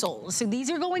 1,000 sold. So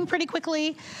these are going pretty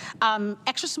quickly.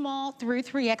 Extra small through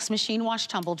 3X machine wash,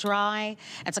 tumble dry.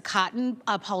 It's a cotton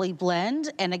poly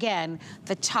blend. And again,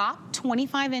 the top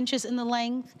 25 inches in the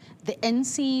length, the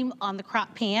inseam on the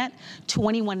crop pant,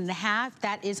 21.5.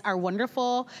 That is our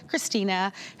wonderful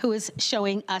Christina, who is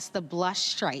showing us the blush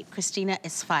stripe. Christina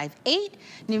is 5'8",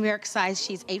 numeric size,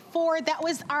 she's a 4. That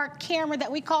was our camera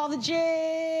that we call the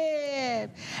jib.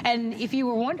 And if you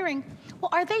were wondering, well,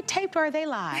 are they taped or are they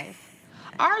live?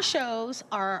 Our shows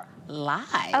are live.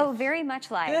 Oh, very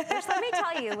much live. Which, let me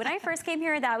tell you, when I first came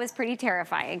here, that was pretty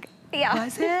terrifying. Yeah.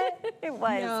 Was it? It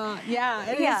was. Yeah,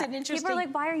 it is an interesting... People are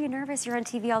like, why are you nervous? You're on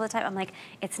TV all the time. I'm like,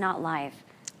 it's not live.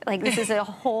 Like, this is a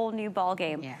whole new ball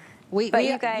game. Yeah. But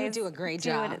you guys you do a great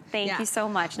job. Thank you so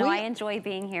much. No, I enjoy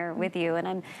being here with you,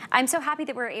 and I'm so happy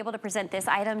that we're able to present this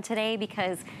item today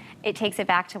because it takes it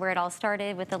back to where it all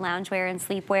started with the loungewear and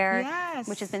sleepwear,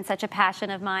 which has been such a passion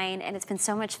of mine, and it's been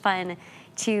so much fun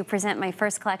to present my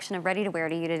first collection of ready-to-wear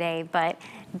to you today. But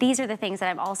these are the things that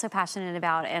I'm also passionate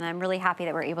about, and I'm really happy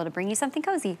that we're able to bring you something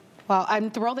cozy. Well,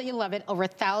 I'm thrilled that you love it. Over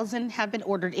 1,000 have been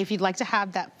ordered. If you'd like to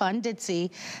have that fun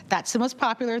ditzy, that's the most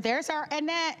popular. There's our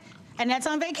Annette. Annette's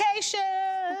on vacation.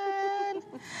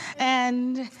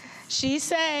 And She's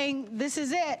saying, this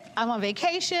is it. I'm on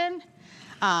vacation.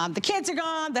 The kids are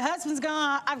gone, the husband's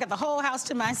gone. I've got the whole house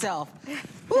to myself.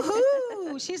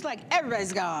 Woohoo! She's like,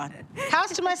 everybody's gone.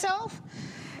 House to myself?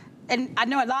 And I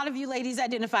know a lot of you ladies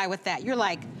identify with that. You're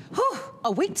like, whew,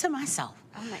 a week to myself.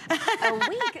 Oh my, a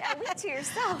week to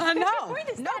yourself. I know. Where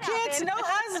does No that kids, happen? no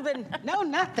husband, no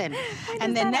nothing.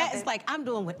 And then that is like, I'm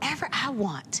doing whatever I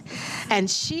want. And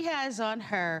she has on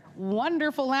her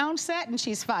wonderful lounge set, and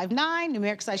she's 5'9",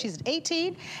 numeric size, she's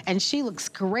 18, and she looks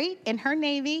great in her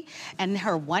navy and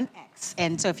her 1X.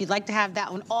 And so if you'd like to have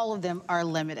that one, all of them are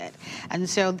limited. And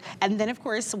so, and then of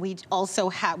course, we also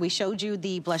have, we showed you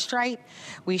the blush stripe,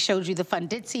 we showed you the fun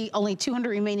ditzy, only 200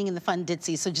 remaining in the fun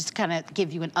ditzy, so just to kind of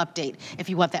give you an update if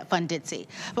you want that fun ditzy.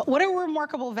 But what a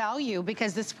remarkable value,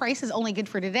 because this price is only good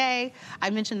for today. I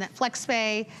mentioned that flex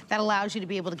pay, that allows you to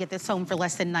be able to get this home for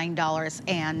less than $9,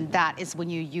 and that is when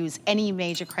you use any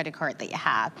major credit card that you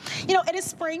have. You know, it is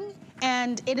spring,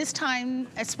 and it is time,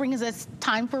 spring is a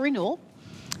time for renewal.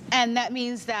 And that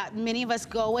means that many of us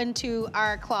go into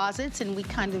our closets and we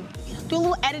kind of do a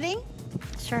little editing.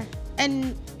 Sure.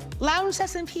 And lounge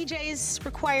sets and PJs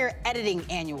require editing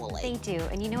annually. They do.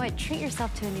 And you know what? Treat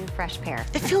yourself to a new fresh pair.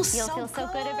 It feels You'll so feel so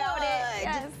good about it.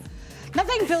 Yes.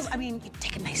 Nothing feels, I mean, you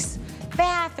take a nice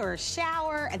bath or a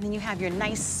shower, and then you have your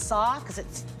nice soft, because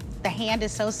it's, the hand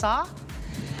is so soft,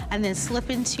 and then slip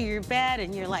into your bed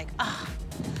and you're like, ah,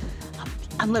 oh,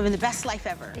 I'm living the best life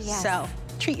ever. Yes. So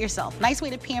treat yourself. Nice way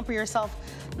to pamper yourself.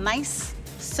 Nice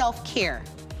self-care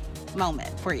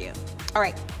moment for you. All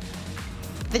right.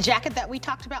 The jacket that we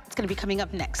talked about, it's going to be coming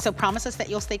up next. So promise us that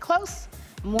you'll stay close.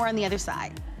 More on the other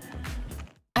side.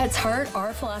 At its heart,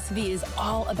 our philosophy is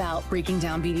all about breaking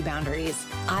down beauty boundaries.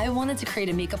 I wanted to create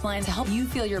a makeup line to help you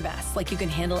feel your best, like you can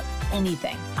handle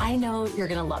anything. I know you're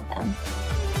going to love them.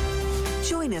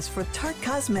 Join us for Tarte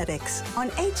Cosmetics on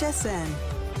HSN.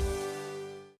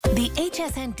 The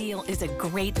HSN deal is a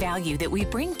great value that we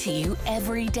bring to you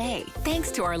every day. Thanks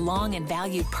to our long and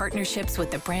valued partnerships with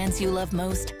the brands you love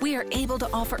most, we are able to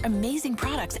offer amazing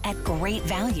products at great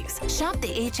values. Shop the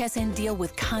HSN deal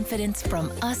with confidence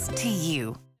from us to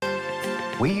you.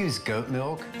 We use goat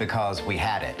milk because we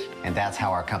had it, and that's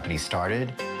how our company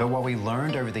started. But what we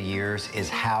learned over the years is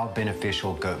how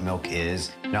beneficial goat milk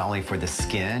is, not only for the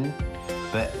skin,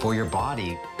 but for your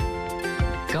body.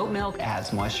 Goat milk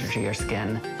adds moisture to your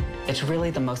skin. It's really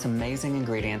the most amazing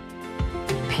ingredient.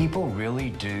 People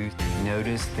really do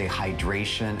notice the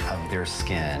hydration of their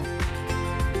skin.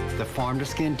 The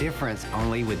farm-to-skin difference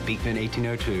only with Beekman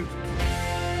 1802.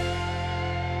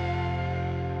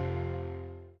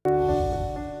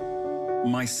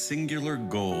 My singular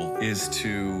goal is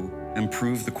to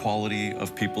improve the quality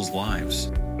of people's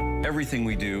lives. Everything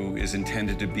we do is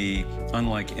intended to be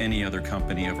unlike any other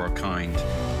company of our kind.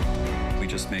 We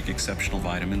just make exceptional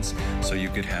vitamins so you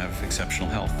could have exceptional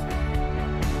health.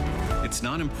 It's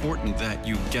not important that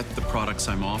you get the products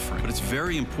I'm offering, but it's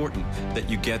very important that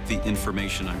you get the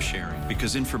information I'm sharing,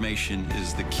 because information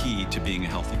is the key to being a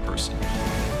healthy person.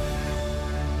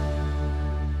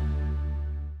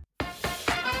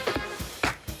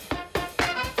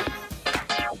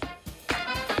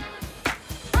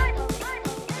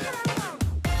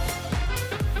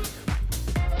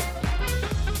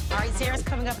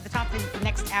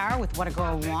 Hour with What a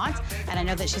Girl Wants, and I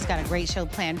know that she's got a great show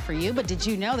planned for you, but did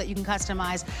you know that you can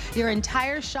customize your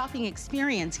entire shopping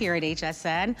experience here at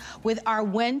HSN with our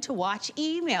when to watch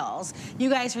emails? You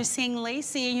guys are seeing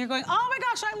Lacey and you're going, oh my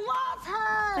gosh, I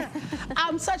love her.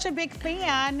 I'm such a big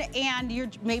fan, and you're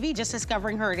maybe just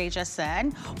discovering her at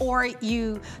HSN, or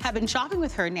you have been shopping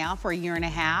with her now for a year and a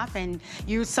half and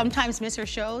you sometimes miss her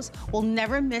shows. We'll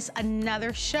never miss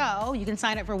another show. You can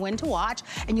sign up for when to watch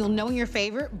and you'll know your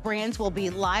favorite brands will be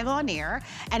live on air,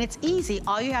 and it's easy.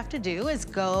 All you have to do is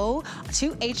go to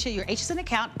your HSN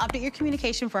account, update your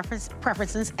communication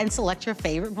preferences, and select your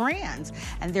favorite brands.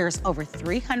 And there's over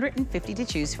 350 to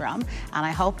choose from, and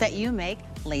I hope that you make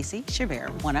Lacey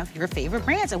Chabert one of your favorite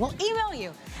brands, and we'll email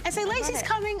you and say, Lacey's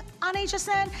coming on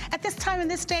HSN at this time and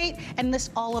this date, and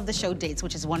list all of the show dates,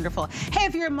 which is wonderful. Hey,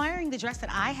 if you're admiring the dress that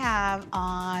I have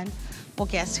on, well,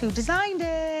 guess who designed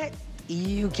it?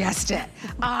 You guessed it.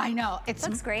 I know. It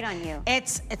looks great on you.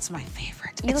 It's my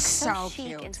favorite. You it's look so chic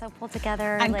cute and so pulled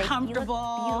together. And like, comfortable. You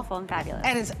look beautiful and fabulous.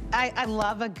 And I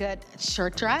love a good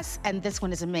shirt dress, and this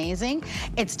one is amazing.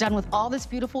 It's done with all this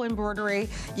beautiful embroidery.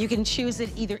 You can choose it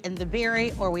either in the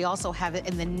berry, or we also have it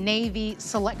in the navy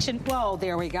selection. Whoa,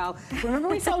 there we go. Remember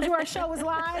we told you our show was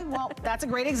live? Well, that's a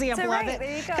great example of it.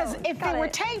 There you go. Because if it were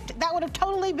taped, that would have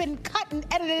totally been cut and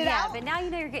edited out. Yeah, but now you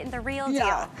know you're getting the real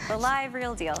deal. The live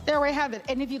real deal. There we have have it.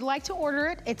 And if you'd like to order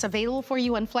it, it's available for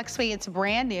you on FlexPay. It's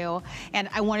brand new. And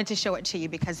I wanted to show it to you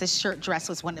because this shirt dress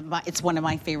was one of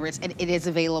my favorites, and it is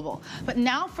available. But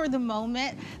now for the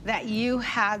moment that you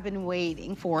have been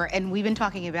waiting for, and we've been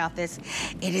talking about this,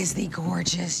 it is the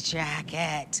gorgeous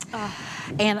jacket.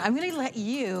 And I'm gonna let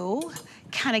you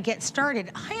kind of get started.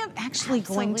 I am actually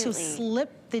going to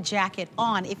slip the jacket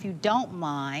on, if you don't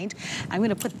mind. I'm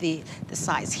gonna put the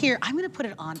size here. I'm gonna put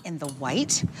it on in the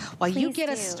white while you get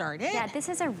us started. Yeah, this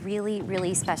is a really,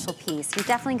 really special piece. You're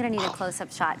definitely gonna need a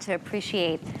close-up shot to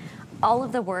appreciate all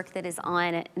of the work that is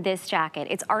on this jacket.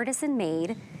 It's artisan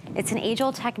made. It's an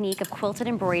age-old technique of quilted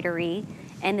embroidery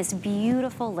and this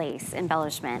beautiful lace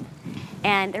embellishment.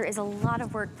 And there is a lot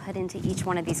of work put into each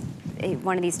one of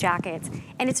these jackets.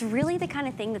 And it's really the kind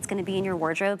of thing that's gonna be in your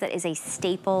wardrobe that is a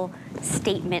staple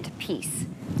statement piece.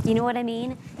 You know what I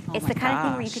mean? It's the kind of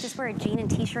thing where you could just wear a jean and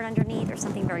t-shirt underneath, or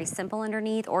something very simple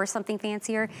underneath, or something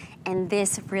fancier. And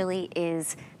this really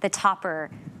is the topper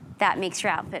that makes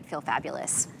your outfit feel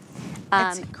fabulous.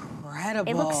 It's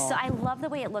incredible. It looks so, I love the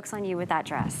way it looks on you with that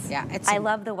dress. Yeah, I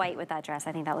love the white with that dress.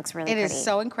 I think that looks really pretty. It is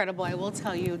so incredible. I will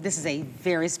tell you, this is a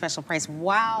very special price.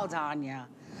 Wow, Danya.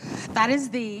 That is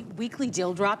the weekly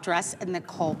deal drop dress in the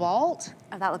cobalt.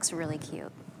 Oh, that looks really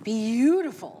cute.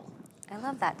 Beautiful. I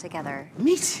love that together.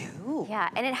 Me too. Yeah,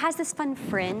 and it has this fun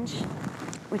fringe,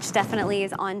 which definitely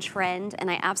is on trend,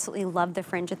 and I absolutely love the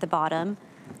fringe at the bottom.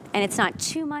 And it's not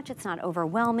too much, it's not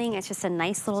overwhelming, it's just a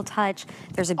nice little touch.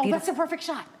 There's a beautiful— Oh, that's a perfect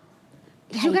shot.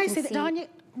 Did you guys see that, Danya?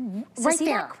 Right see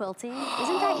there. That quilting?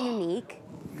 Isn't that unique?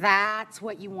 That's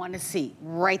what you want to see,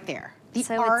 right there.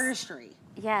 The artistry.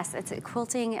 Yes, it's a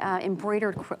quilting,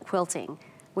 embroidered quilting,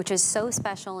 which is so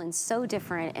special and so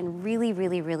different and really,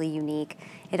 really, really unique.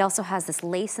 It also has this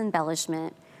lace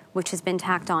embellishment, which has been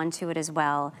tacked onto it as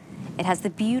well. It has the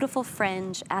beautiful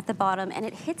fringe at the bottom, and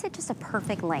it hits it just a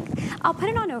perfect length. I'll put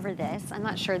it on over this. I'm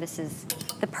not sure this is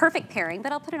the perfect pairing,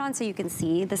 but I'll put it on so you can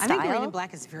see the style. I think green and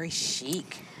black is very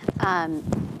chic. So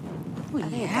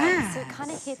it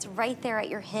kind of hits right there at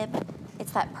your hip.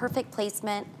 It's that perfect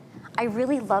placement. I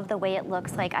really love the way it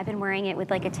looks like. I've been wearing it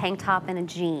with like a tank top and a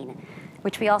jean,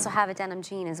 which we also have a denim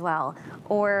jean as well.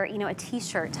 Or, you know, a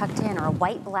t-shirt tucked in, or a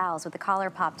white blouse with the collar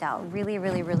popped out. Really,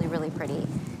 really, really, really pretty.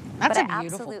 That's but a I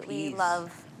beautiful absolutely piece.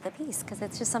 love the piece because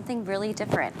it's just something really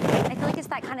different. I feel like it's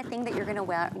that kind of thing that you're gonna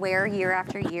wear year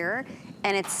after year,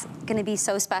 and it's gonna be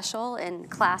so special and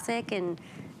classic and,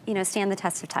 you know, stand the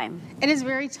test of time. It is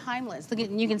very timeless. Look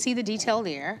at, you can see the detail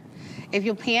there. If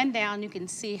you pan down, you can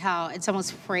see how it's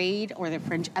almost frayed, or the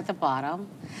fringe at the bottom.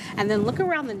 And then look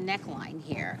around the neckline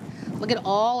here. Look at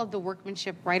all of the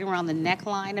workmanship right around the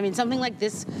neckline. I mean, something like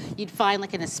this you'd find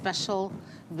like in a special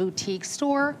boutique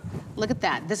store. Look at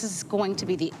that. This is going to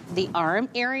be the arm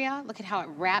area. Look at how it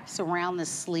wraps around the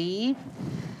sleeve.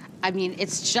 I mean,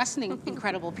 it's just an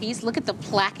incredible piece. Look at the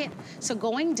placket. So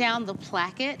going down the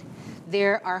placket,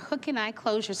 there are hook and eye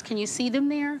closures. Can you see them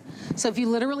there? So if you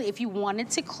literally, if you wanted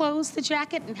to close the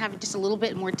jacket and have it just a little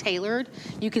bit more tailored,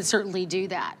 you could certainly do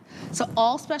that. So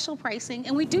all special pricing,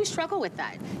 and we do struggle with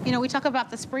that. You know, we talk about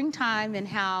the springtime and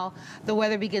how the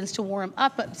weather begins to warm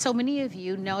up, but so many of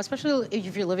you know, especially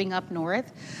if you're living up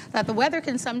north, that the weather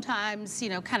can sometimes, you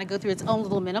know, kind of go through its own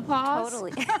little menopause.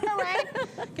 Totally. Right?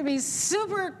 It can be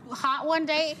super hot one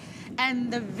day,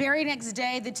 and the very next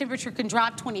day, the temperature can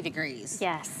drop 20 degrees.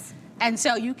 Yes. And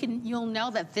so you'll know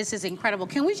that this is incredible.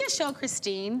 Can we just show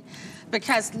Christine?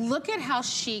 Because look at how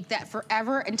chic, that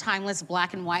forever and timeless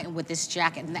black and white, and with this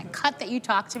jacket and that cut that you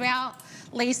talked about,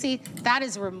 Lacey, that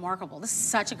is remarkable. This is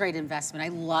such a great investment. I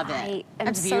love it.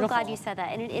 I'm so glad you said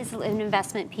that. And it is an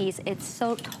investment piece. It's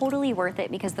so totally worth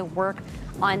it because the work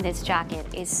on this jacket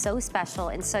is so special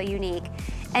and so unique.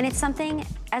 And it's something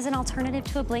as an alternative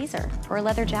to a blazer or a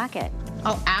leather jacket.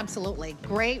 Oh, absolutely.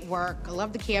 Great work. I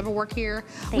love the camera work here.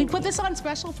 We put this on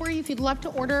special for you if you'd love to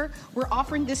order. We're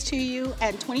offering this to you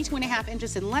at 22.5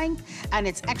 inches in length, and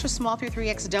it's extra small through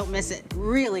 3X. Don't miss it.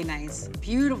 Really nice.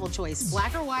 Beautiful choice.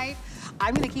 Black or white.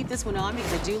 I'm going to keep this one on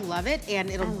because I do love it, and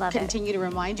it'll continue to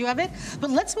remind you of it. But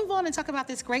let's move on and talk about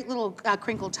this great little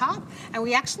crinkle top. And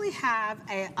we actually have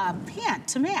a pant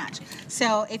to match.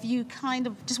 So if you kind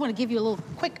of just want to give you a little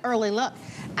quick early look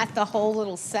at the whole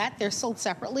little set, they're sold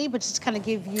separately, but just kind of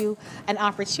give you an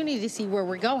opportunity to see where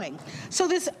we're going. So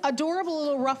this adorable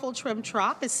little ruffle trim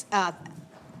trop is,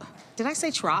 did I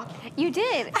say trop? You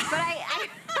did, but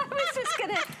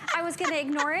I was gonna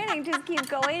ignore it and just keep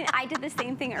going. I did the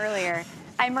same thing earlier.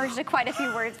 I merged quite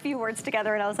a few words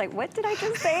together, and I was like, what did I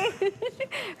just say?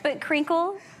 But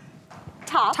crinkle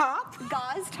top.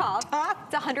 Gauze top.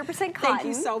 It's 100% cotton. Thank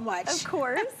you so much. Of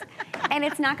course. And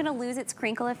it's not gonna lose its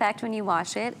crinkle effect when you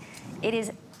wash it. It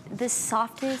is the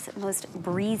softest, most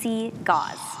breezy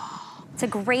gauze. It's a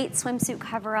great swimsuit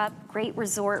cover-up, great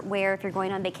resort wear if you're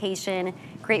going on vacation,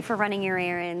 great for running your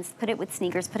errands. Put it with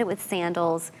sneakers, put it with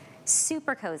sandals.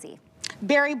 Super cozy.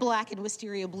 Berry black and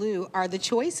wisteria blue are the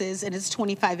choices, and it's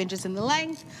 25 inches in the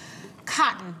length.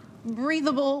 Cotton,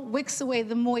 breathable, wicks away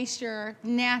the moisture,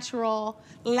 natural,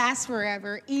 lasts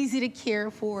forever, easy to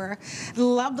care for.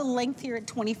 Love the length here at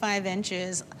 25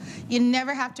 inches. You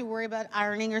never have to worry about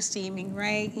ironing or steaming,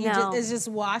 right? It's just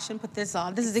wash and put this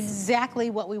on. This is exactly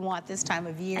what we want this time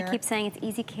of year. I keep saying it's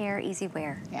easy care, easy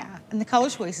wear. Yeah, and the color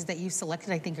choices that you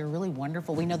selected I think are really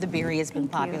wonderful. We know the berry has been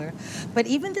popular, but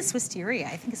even this wisteria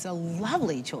I think is a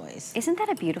lovely choice. Isn't that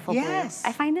a beautiful blue? Yes.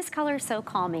 I find this color so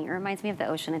calming. It reminds me of the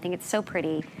ocean. I think it's so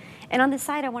pretty. And on the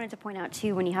side, I wanted to point out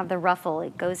too, when you have the ruffle,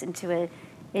 it goes into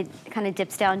it kind of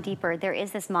dips down deeper. There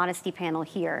is this modesty panel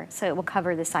here, so it will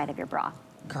cover the side of your bra.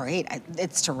 Great,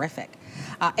 it's terrific.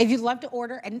 If you'd love to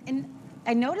order, and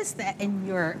I noticed that in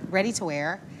your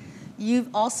ready-to-wear,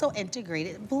 you've also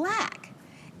integrated black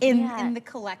in the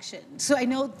collection. So I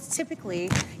know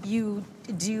typically you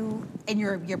do, in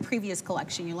your previous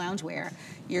collection, your loungewear,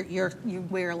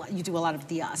 you do a lot of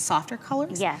the softer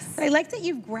colors. Yes. But I like that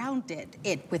you've grounded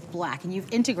it with black, and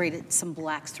you've integrated some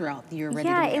blacks throughout your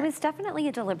ready-to-wear. Yeah, it was definitely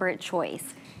a deliberate choice,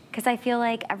 because I feel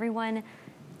like everyone,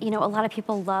 you know, a lot of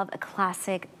people love a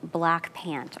classic black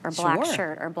pant or black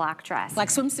shirt or black dress. Black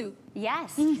swimsuit.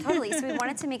 Yes, totally. So we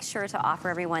wanted to make sure to offer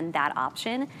everyone that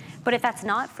option. But if that's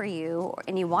not for you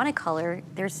and you want a color,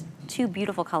 there's two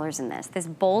beautiful colors in this. This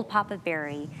bold pop of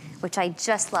berry, which I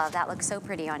just love. That looks so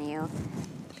pretty on you.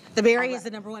 The berry is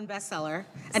the #1 bestseller.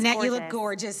 Annette, you look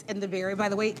gorgeous in the berry, by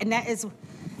the way. Annette is,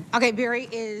 okay, berry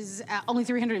is only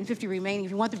 350 remaining.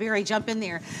 If you want the berry, jump in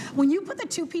there. When you put the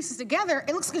two pieces together,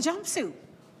 it looks like a jumpsuit.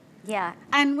 Yeah.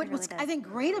 And what's I think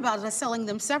great about it is selling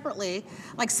them separately.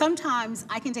 Like sometimes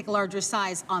I can take a larger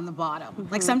size on the bottom.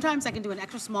 Like sometimes I can do an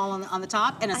extra small on the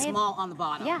top and a small on the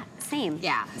bottom. Yeah, same.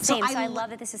 Yeah. Same. So I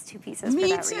love that this is two pieces for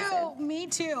that reason. Me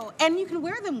too. And you can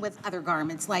wear them with other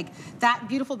garments. Like that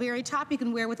beautiful berry top you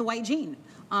can wear with a white jean.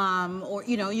 Or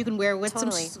you know, you can wear with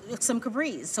some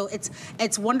capris. So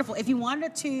it's wonderful. If you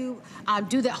wanted to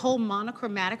do that whole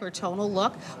monochromatic or tonal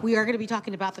look, we are going to be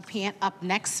talking about the pant up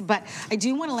next. But I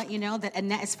do want to let you know that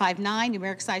Annette is 5'9",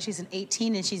 numeric size, she's an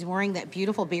 18, and she's wearing that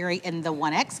beautiful berry in the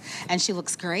 1X, and she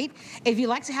looks great. If you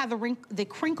like to have the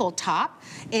crinkle top,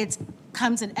 it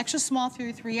comes in extra small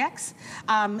through 3X.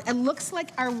 It looks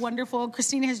like our wonderful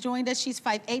Christina has joined us. She's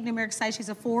 5'8", numeric size, she's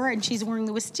a 4, and she's wearing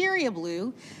the wisteria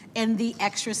blue in the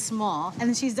extra small.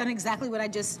 And she's done exactly what I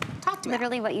just talked about.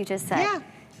 Literally what you just said. Yeah.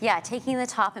 Yeah, taking the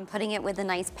top and putting it with a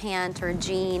nice pant or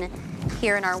jean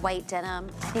here in our white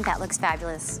denim. I think that looks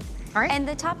fabulous. All right. And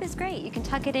the top is great. You can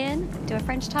tuck it in, do a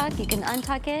French tuck, you can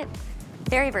untuck it.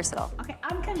 Very versatile. Okay,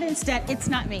 I'm convinced that it's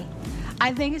not me.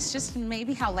 I think it's just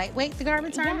maybe how lightweight the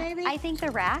garments are, maybe? I think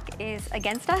the rack is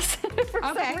against us for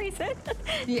some reason.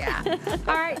 Yeah.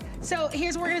 All right, so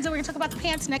here's what we're gonna do. We're gonna talk about the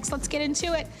pants next. Let's get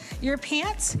into it. Your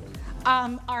pants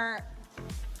are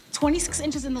 26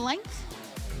 inches in the length,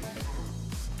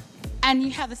 and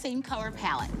you have the same color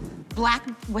palette. Black,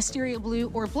 wisteria blue,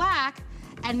 or black.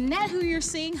 And Annette, who you're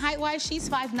seeing height-wise, she's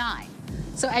 5'9".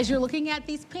 So as you're looking at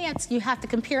these pants, you have to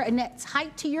compare Annette's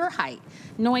height to your height,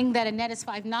 knowing that Annette is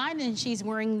 5'9" and she's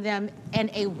wearing them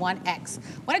in a 1X.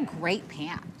 What a great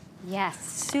pant. Yes,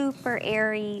 super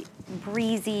airy,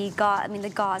 breezy gauze. I mean, the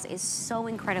gauze is so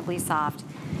incredibly soft.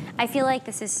 I feel like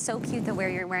this is so cute the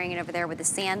way you're wearing it over there with the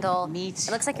sandal. Me too.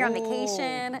 It looks like you're on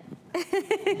vacation.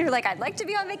 You're like, I'd like to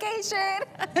be on vacation.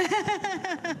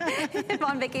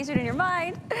 On vacation in your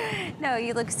mind. No,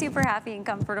 you look super happy and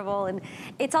comfortable. And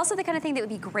it's also the kind of thing that would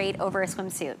be great over a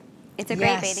swimsuit. It's a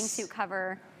great bathing suit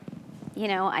cover. You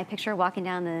know, I picture walking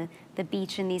down the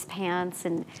beach in these pants.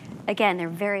 And again, they're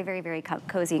very, very, very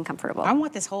cozy and comfortable. I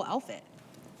want this whole outfit.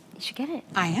 You should get it.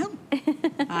 I am.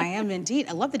 I am indeed.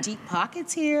 I love the deep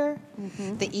pockets here,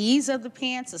 the ease of the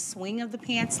pants, the swing of the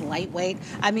pants, lightweight.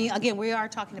 I mean, again, we are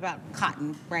talking about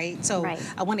cotton, right? So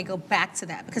I want to go back to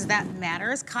that because that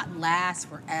matters. Cotton lasts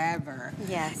forever.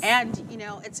 Yes. And, you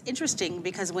know, it's interesting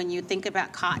because when you think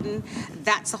about cotton,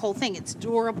 that's the whole thing. It's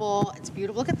durable. It's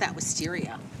beautiful. Look at that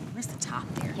wisteria. Where's the top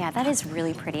there? Yeah, that is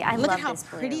really pretty. I love this blue. Look at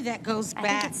how pretty that goes back.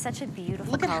 I think it's such a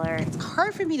beautiful color. color. It's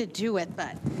hard for me to do it,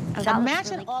 but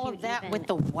imagine really all of that with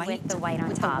the white. With the white on top.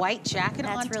 With the white jacket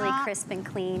on top. That's really crisp and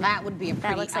clean. That would be a pretty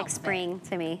That looks like outfit. spring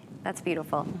to me. That's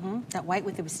beautiful. That white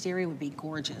with the wisteria would be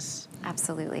gorgeous.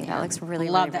 Absolutely. That looks really,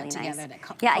 Love really, that really together, nice.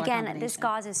 that Yeah, color again, combination. this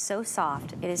gauze is so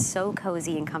soft. It is so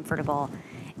cozy and comfortable.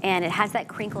 And it has that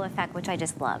crinkle effect, which I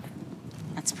just love.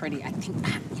 That's pretty. I think,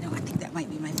 you know, I think that might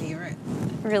be my favorite.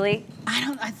 Really?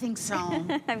 I think so.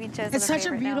 Have you chosen It's such a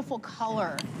favorite beautiful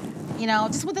color, you know,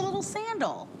 just with a little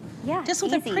sandal. Yeah, just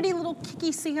with easy. a pretty little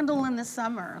kicky sandal in the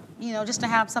summer, you know, just to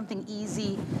have something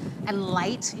easy and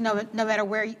light, you know, no matter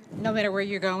where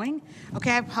you're going. Okay,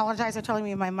 I apologize. They're telling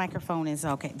me my microphone is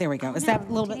okay. There we go. Is that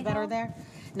a little bit better there?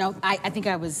 No, I think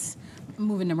I was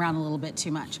moving around a little bit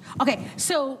too much. Okay,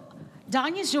 so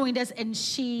Danya's joined us, and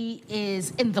she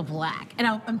is in the black, and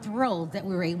I'm thrilled that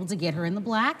we were able to get her in the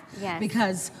black. Yes.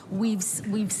 Because we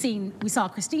saw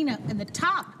Christina in the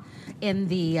top in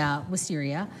the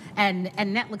wisteria, and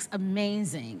Annette looks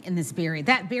amazing in this berry.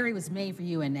 That berry was made for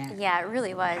you, Annette. Yeah, it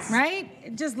really was. Right?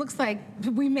 It just looks like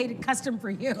we made it custom for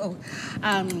you.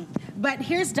 But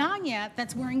here's Danya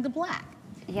that's wearing the black.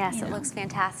 Yes, it looks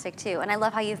fantastic too. And I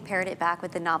love how you've paired it back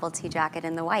with the novelty jacket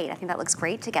and the white. I think that looks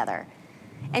great together.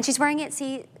 And she's wearing it,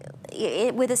 see,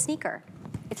 with a sneaker.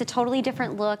 It's a totally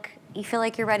different look. You feel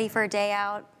like you're ready for a day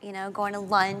out, you know, going to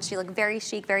lunch. You look very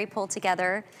chic, very pulled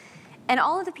together. And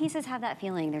all of the pieces have that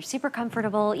feeling. They're super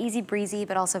comfortable, easy breezy,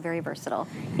 but also very versatile.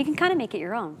 You can kind of make it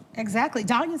your own. Exactly.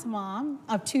 Danya's mom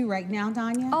of 2 right now,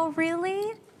 Danya. Oh,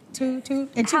 really? 2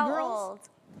 and 2 How girls. old?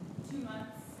 2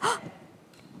 months.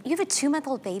 You have a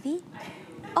 2-month-old baby?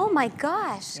 Oh my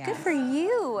gosh, good for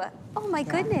you. Oh my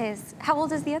goodness. How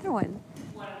old is the other one?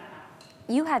 1.5.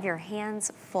 You have your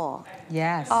hands full.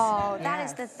 Yes. Oh, that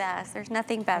is the best. There's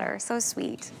nothing better. So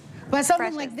sweet. But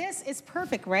something like this is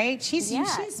perfect, right? She's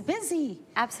busy.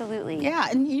 Absolutely. Yeah,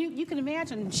 and you can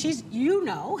imagine she's, you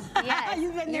know. Yes.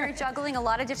 You've been You're there. juggling a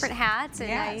lot of different hats,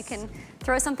 and you can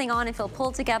throw something on and feel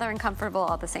pulled together and comfortable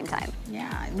all at the same time.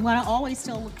 Yeah, you want to always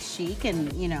still look chic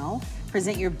and, you know,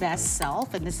 present your best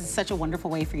self, and this is such a wonderful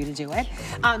way for you to do it.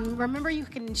 Remember, you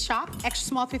can shop extra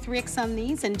small through 3X on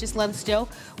these, and just let us know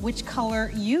which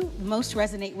color you most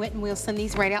resonate with, and we'll send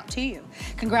these right out to you.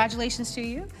 Congratulations to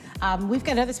you. We've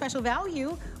got another special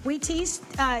value. We teased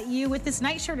you with this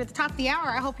night shirt at the top of the hour.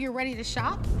 I hope you're ready to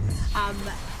shop.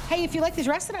 Hey, if you like the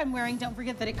dress that I'm wearing, don't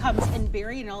forget that it comes in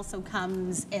berry and also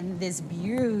comes in this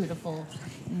beautiful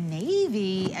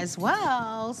navy as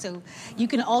well. So you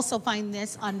can also find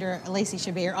this under Lacey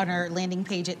Chabert on our landing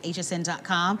page at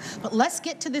hsn.com. But let's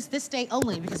get to this day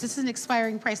only, because this is an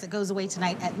expiring price that goes away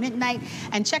tonight at midnight.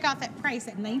 And check out that price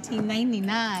at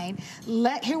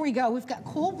 $19.99. Here we go. We've got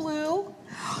cool blue.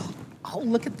 Oh,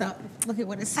 look at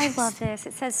what it says. I love this.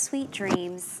 It says sweet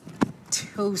dreams.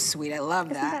 Too sweet. I love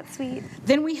that. Isn't that sweet?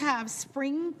 Then we have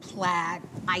spring plaid,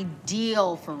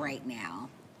 ideal for right now.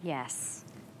 Yes.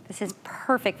 This is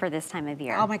perfect for this time of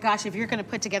year. Oh my gosh, if you're going to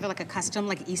put together like a custom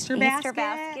like Easter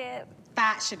basket,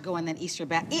 that should go in that Easter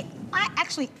basket.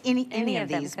 Actually, any of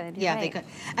these. Them could, yeah, right. they could.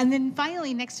 And then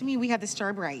finally, next to me, we have the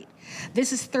Star Bright.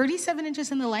 This is 37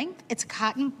 inches in the length. It's a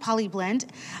cotton poly blend,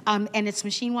 and it's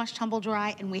machine wash, tumble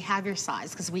dry, and we have your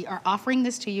size, because we are offering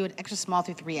this to you at extra small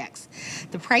through 3X.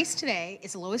 The price today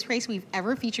is the lowest price we've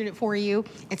ever featured it for you.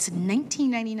 It's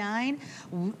 $19.99.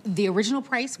 The original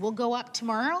price will go up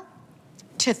tomorrow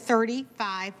to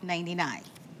 $35.99.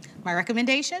 My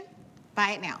recommendation,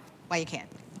 buy it now while you can.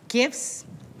 Gifts,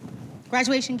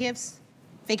 graduation gifts,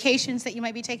 vacations that you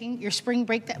might be taking, your spring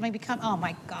break that might be coming. Oh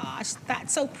my gosh,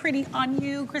 that's so pretty on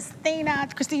you, Christina.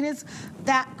 Christina's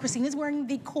wearing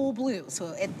the cool blue.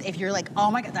 So if you're like, oh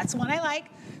my God, that's the one I like,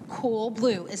 cool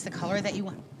blue is the color that you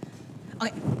want.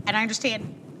 Okay, and I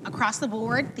understand across the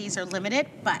board, these are limited,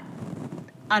 but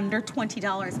under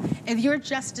 $20. If you're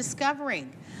just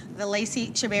discovering the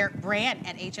Lacey Chabert brand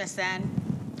at HSN,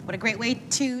 what a great way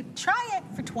to try it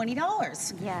for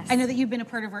 $20. Yes. I know that you've been a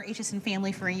part of our HSN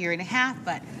family for 1.5 years,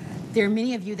 but there are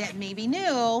many of you that maybe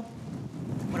knew.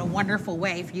 What a wonderful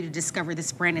way for you to discover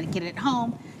this brand and get it at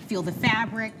home, feel the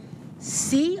fabric,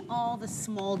 see all the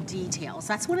small details.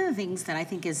 That's one of the things that I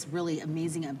think is really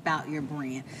amazing about your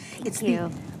brand. It's the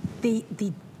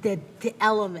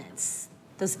elements,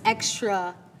 those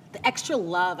the extra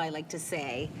love, I like to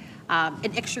say,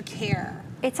 and extra care.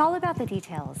 It's all about the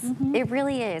details. It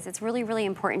really is. It's really, really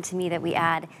important to me that we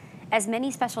add as many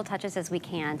special touches as we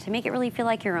can to make it really feel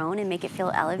like your own and make it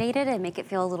feel elevated and make it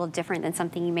feel a little different than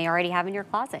something you may already have in your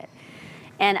closet.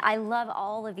 And I love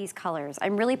all of these colors.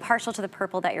 I'm really partial to the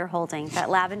purple that you're holding.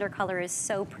 That lavender color is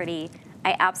so pretty.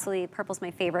 Purple's my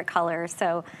favorite color.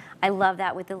 So I love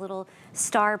that with the little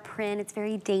star print. It's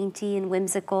very dainty and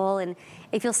whimsical. And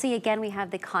if you'll see, again, we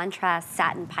have the contrast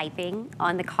satin piping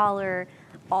on the collar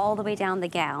all the way down the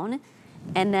gown.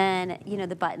 And then, you know,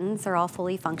 the buttons are all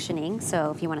fully functioning.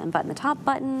 So if you want to unbutton the top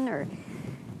button, or,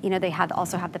 you know, they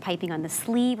also have the piping on the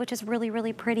sleeve, which is really,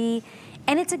 really pretty.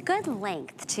 And it's a good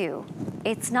length too.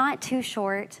 It's not too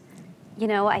short. You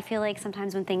know, I feel like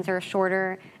sometimes when things are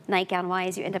shorter,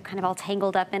 nightgown-wise, you end up kind of all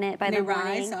tangled up in it by the morning.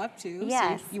 And they rise up too,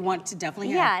 yes. so you want to definitely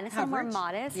have yeah, and it's coverage. a little more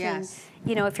modest. Yes. And,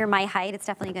 you know, if you're my height, it's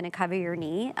definitely going to cover your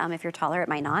knee. If you're taller, it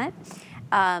might not.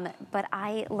 But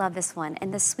I love this one.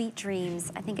 And the Sweet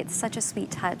Dreams, I think it's such a sweet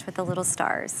touch with the little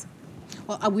stars.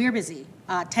 Well, we're busy.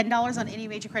 $10 on any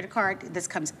major credit card. This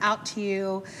comes out to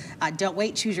you. Don't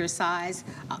wait, choose your size.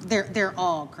 They're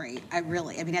all great. I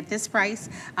mean, at this price,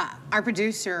 our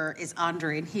producer is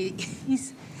Andre, and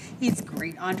he's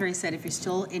great. Andre said if you're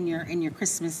still in your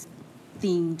Christmas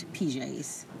themed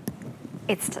PJs,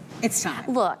 it's time.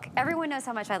 Look, everyone knows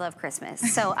how much I love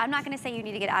Christmas, so I'm not going to say you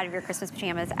need to get out of your Christmas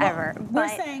pajamas ever. We're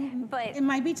saying it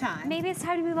might be time. Maybe it's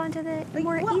time to move on to the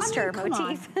more Easter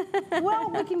motif.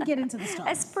 Well, we can get into the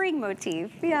stars. A spring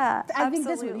motif, yeah, I absolutely. think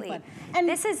this would be fun. And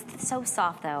this is so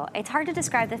soft, though. It's hard to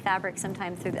describe the fabric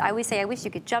sometimes. I always say, I wish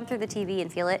you could jump through the TV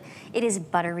and feel it. It is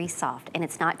buttery soft, and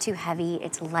it's not too heavy.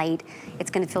 It's light.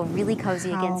 It's going to feel really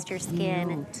cozy against your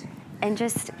skin. And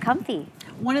just comfy.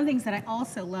 One of the things that I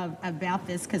also love about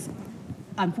this, because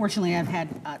unfortunately I've had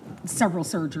several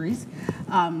surgeries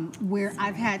where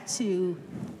I've had to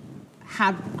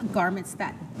have garments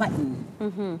that button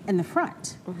in the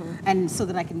front, and so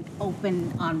that I can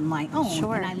open on my own.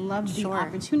 Sure. And I love the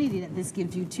opportunity that this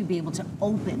gives you to be able to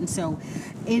open. So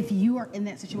if you are in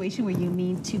that situation where you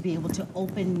need to be able to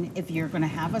open, if you're going to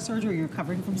have a surgery, you're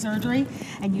recovering from surgery,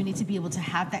 and you need to be able to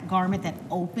have that garment that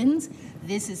opens,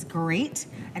 this is great.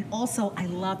 And also, I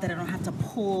love that I don't have to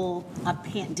pull a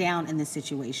pant down in this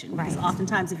situation. Because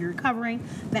oftentimes, if you're recovering,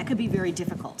 that could be very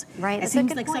difficult. Right. It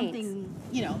seems like something,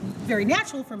 you know, very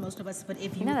natural for most of us, but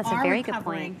if you are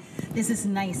recovering, this is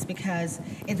nice because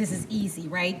this is easy,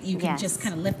 right? You can just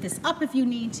kind of lift this up if you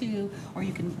need to, or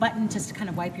you can button just to kind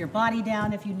of wipe your body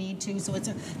down if you need to. So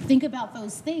think about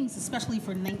those things, especially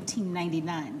for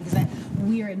 $19.99, because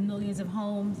we are in millions of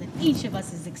homes, and each of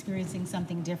us is experiencing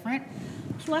something different.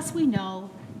 Plus, we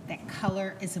know that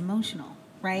color is emotional,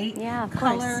 right? Yeah, of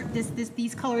color.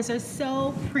 These colors are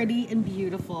so pretty and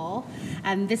beautiful,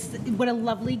 and what a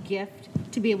lovely gift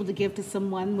to be able to give to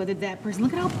someone, whether that person.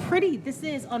 Look at how pretty this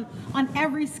is on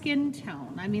every skin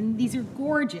tone. I mean, these are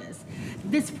gorgeous.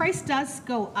 This price does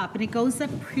go up, and it goes up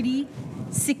pretty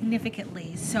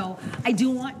significantly. So I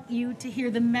do want you to hear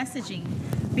the messaging,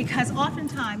 because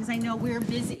oftentimes I know we're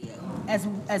busy.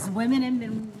 As women and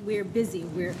men, we're busy.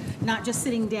 We're not just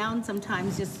sitting down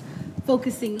sometimes, just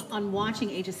focusing on watching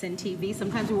HSN TV.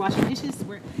 Sometimes we're washing dishes.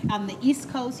 We're on the East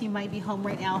Coast. You might be home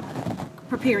right now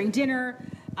preparing dinner.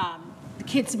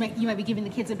 You might be giving the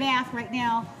kids a bath right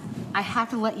now. I have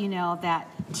to let you know that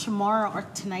tomorrow or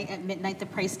tonight at midnight, the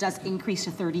price does increase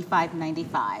to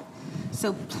 $35.95.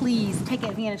 So please take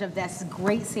advantage of this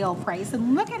great sale price.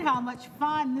 And look at how much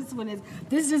fun this one is.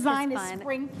 This design is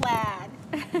spring plaid.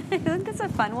 Isn't this a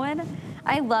fun one?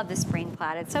 I love the spring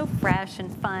plaid. It's so fresh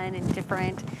and fun and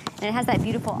different. And it has that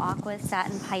beautiful aqua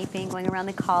satin piping going around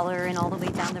the collar and all the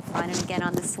way down the front and again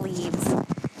on the sleeves.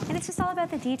 And it's just all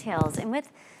about the details. And with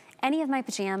any of my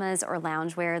pajamas or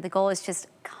loungewear, the goal is just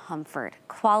comfort,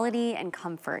 quality and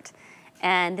comfort.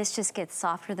 And this just gets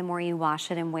softer the more you wash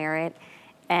it and wear it.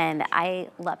 And I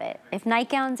love it. If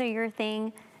nightgowns are your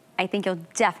thing, I think you'll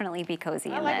definitely be cozy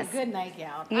in this. I like a good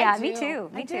nightgown. Yeah, me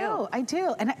too. Me too. I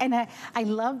do. And I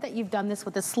love that you've done this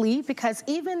with a sleeve, because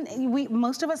even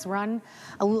most of us run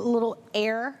a little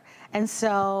air. And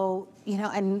so,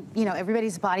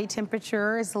 everybody's body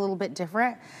temperature is a little bit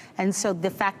different. And so the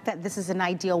fact that this is an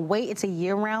ideal weight, it's a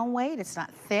year-round weight, it's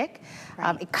not thick.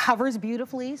 Right. It covers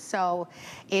beautifully. So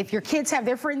if your kids have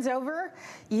their friends over,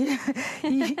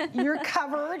 you're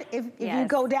covered. If you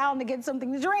go down to get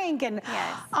something to drink and,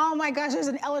 oh my gosh, there's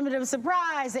an element of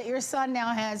surprise that your son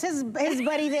now has his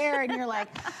buddy there, and you're like,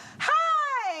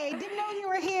 hi, didn't know you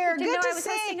were here. Didn't know I was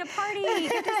hosting a party.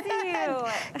 Good to see you.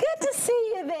 Good to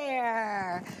see you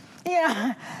there.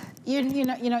 Yeah,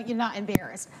 you're not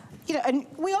embarrassed. And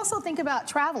we also think about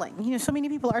traveling. So many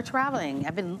people are traveling.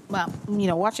 I've been,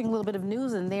 watching a little bit of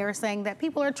news, and they are saying that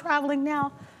people are traveling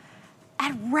now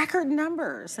at record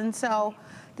numbers. And so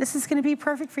this is going to be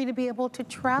perfect for you to be able to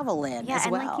travel in as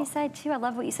well. And like you said, too, I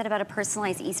love what you said about a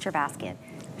personalized Easter basket.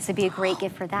 This would be a great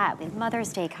gift for that. We have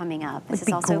Mother's Day coming up. This is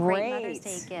also a great Mother's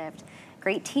Day gift.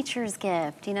 Great teacher's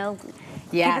gift, give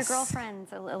your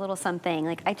girlfriends a little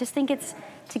something. I just think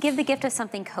to give the gift of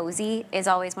something cozy is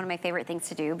always one of my favorite things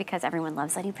to do, because everyone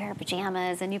loves a new pair of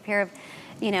pajamas, a new pair of,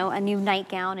 a new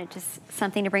nightgown. It's just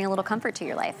something to bring a little comfort to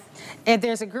your life. If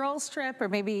there's a girls' trip, or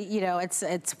maybe,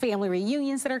 it's family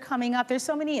reunions that are coming up, there's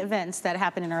so many events that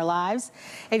happen in our lives.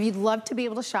 If you'd love to be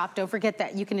able to shop, don't forget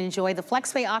that you can enjoy the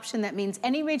FlexPay option. That means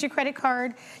any major credit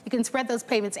card, you can spread those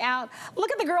payments out.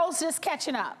 Look at the girls just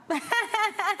catching up.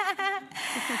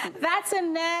 That's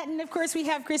Annette, and of course we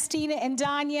have Christina and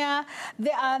Danya.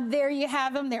 There you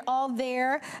have them, they're all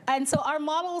there. And so our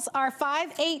models are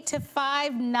 5'8" to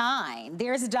 5'9".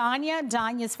 There's Danya,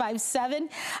 Danya's 5'7".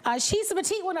 She's the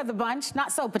petite one of the bunch,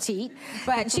 not so petite,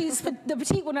 but she's the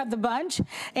petite one of the bunch.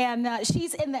 And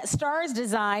she's in that stars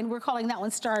design. We're calling that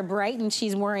one Star Bright, and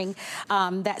she's wearing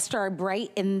that Star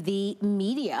Bright in the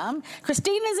medium.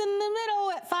 Christina's in the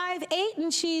middle at 5'8",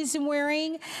 and she's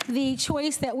wearing the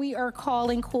choice that we are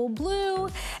calling Cool Blue,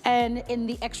 and in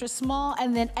the extra small.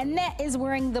 And then Annette is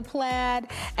wearing the plaid,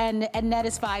 and Annette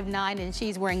is 5'9", and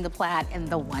she's wearing the plaid in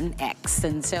the 1X.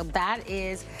 And so that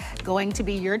is going to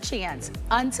be your chance.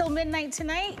 Until midnight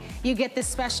tonight, you get this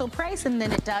special price, and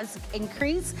then it does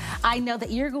increase. I know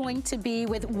that you're going to be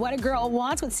with What a Girl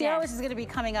Wants with Sarah, which is going to be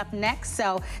coming up next,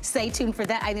 so stay tuned for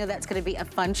that. I know that's going to be a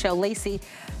fun show. Lacey,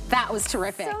 that was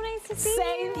terrific. So nice to see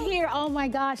Same you. here. Oh my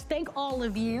gosh, thank all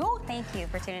of you. Thank you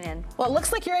for tuning in. Well, it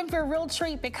looks like you're in for a real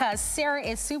treat because Sarah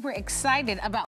is super excited about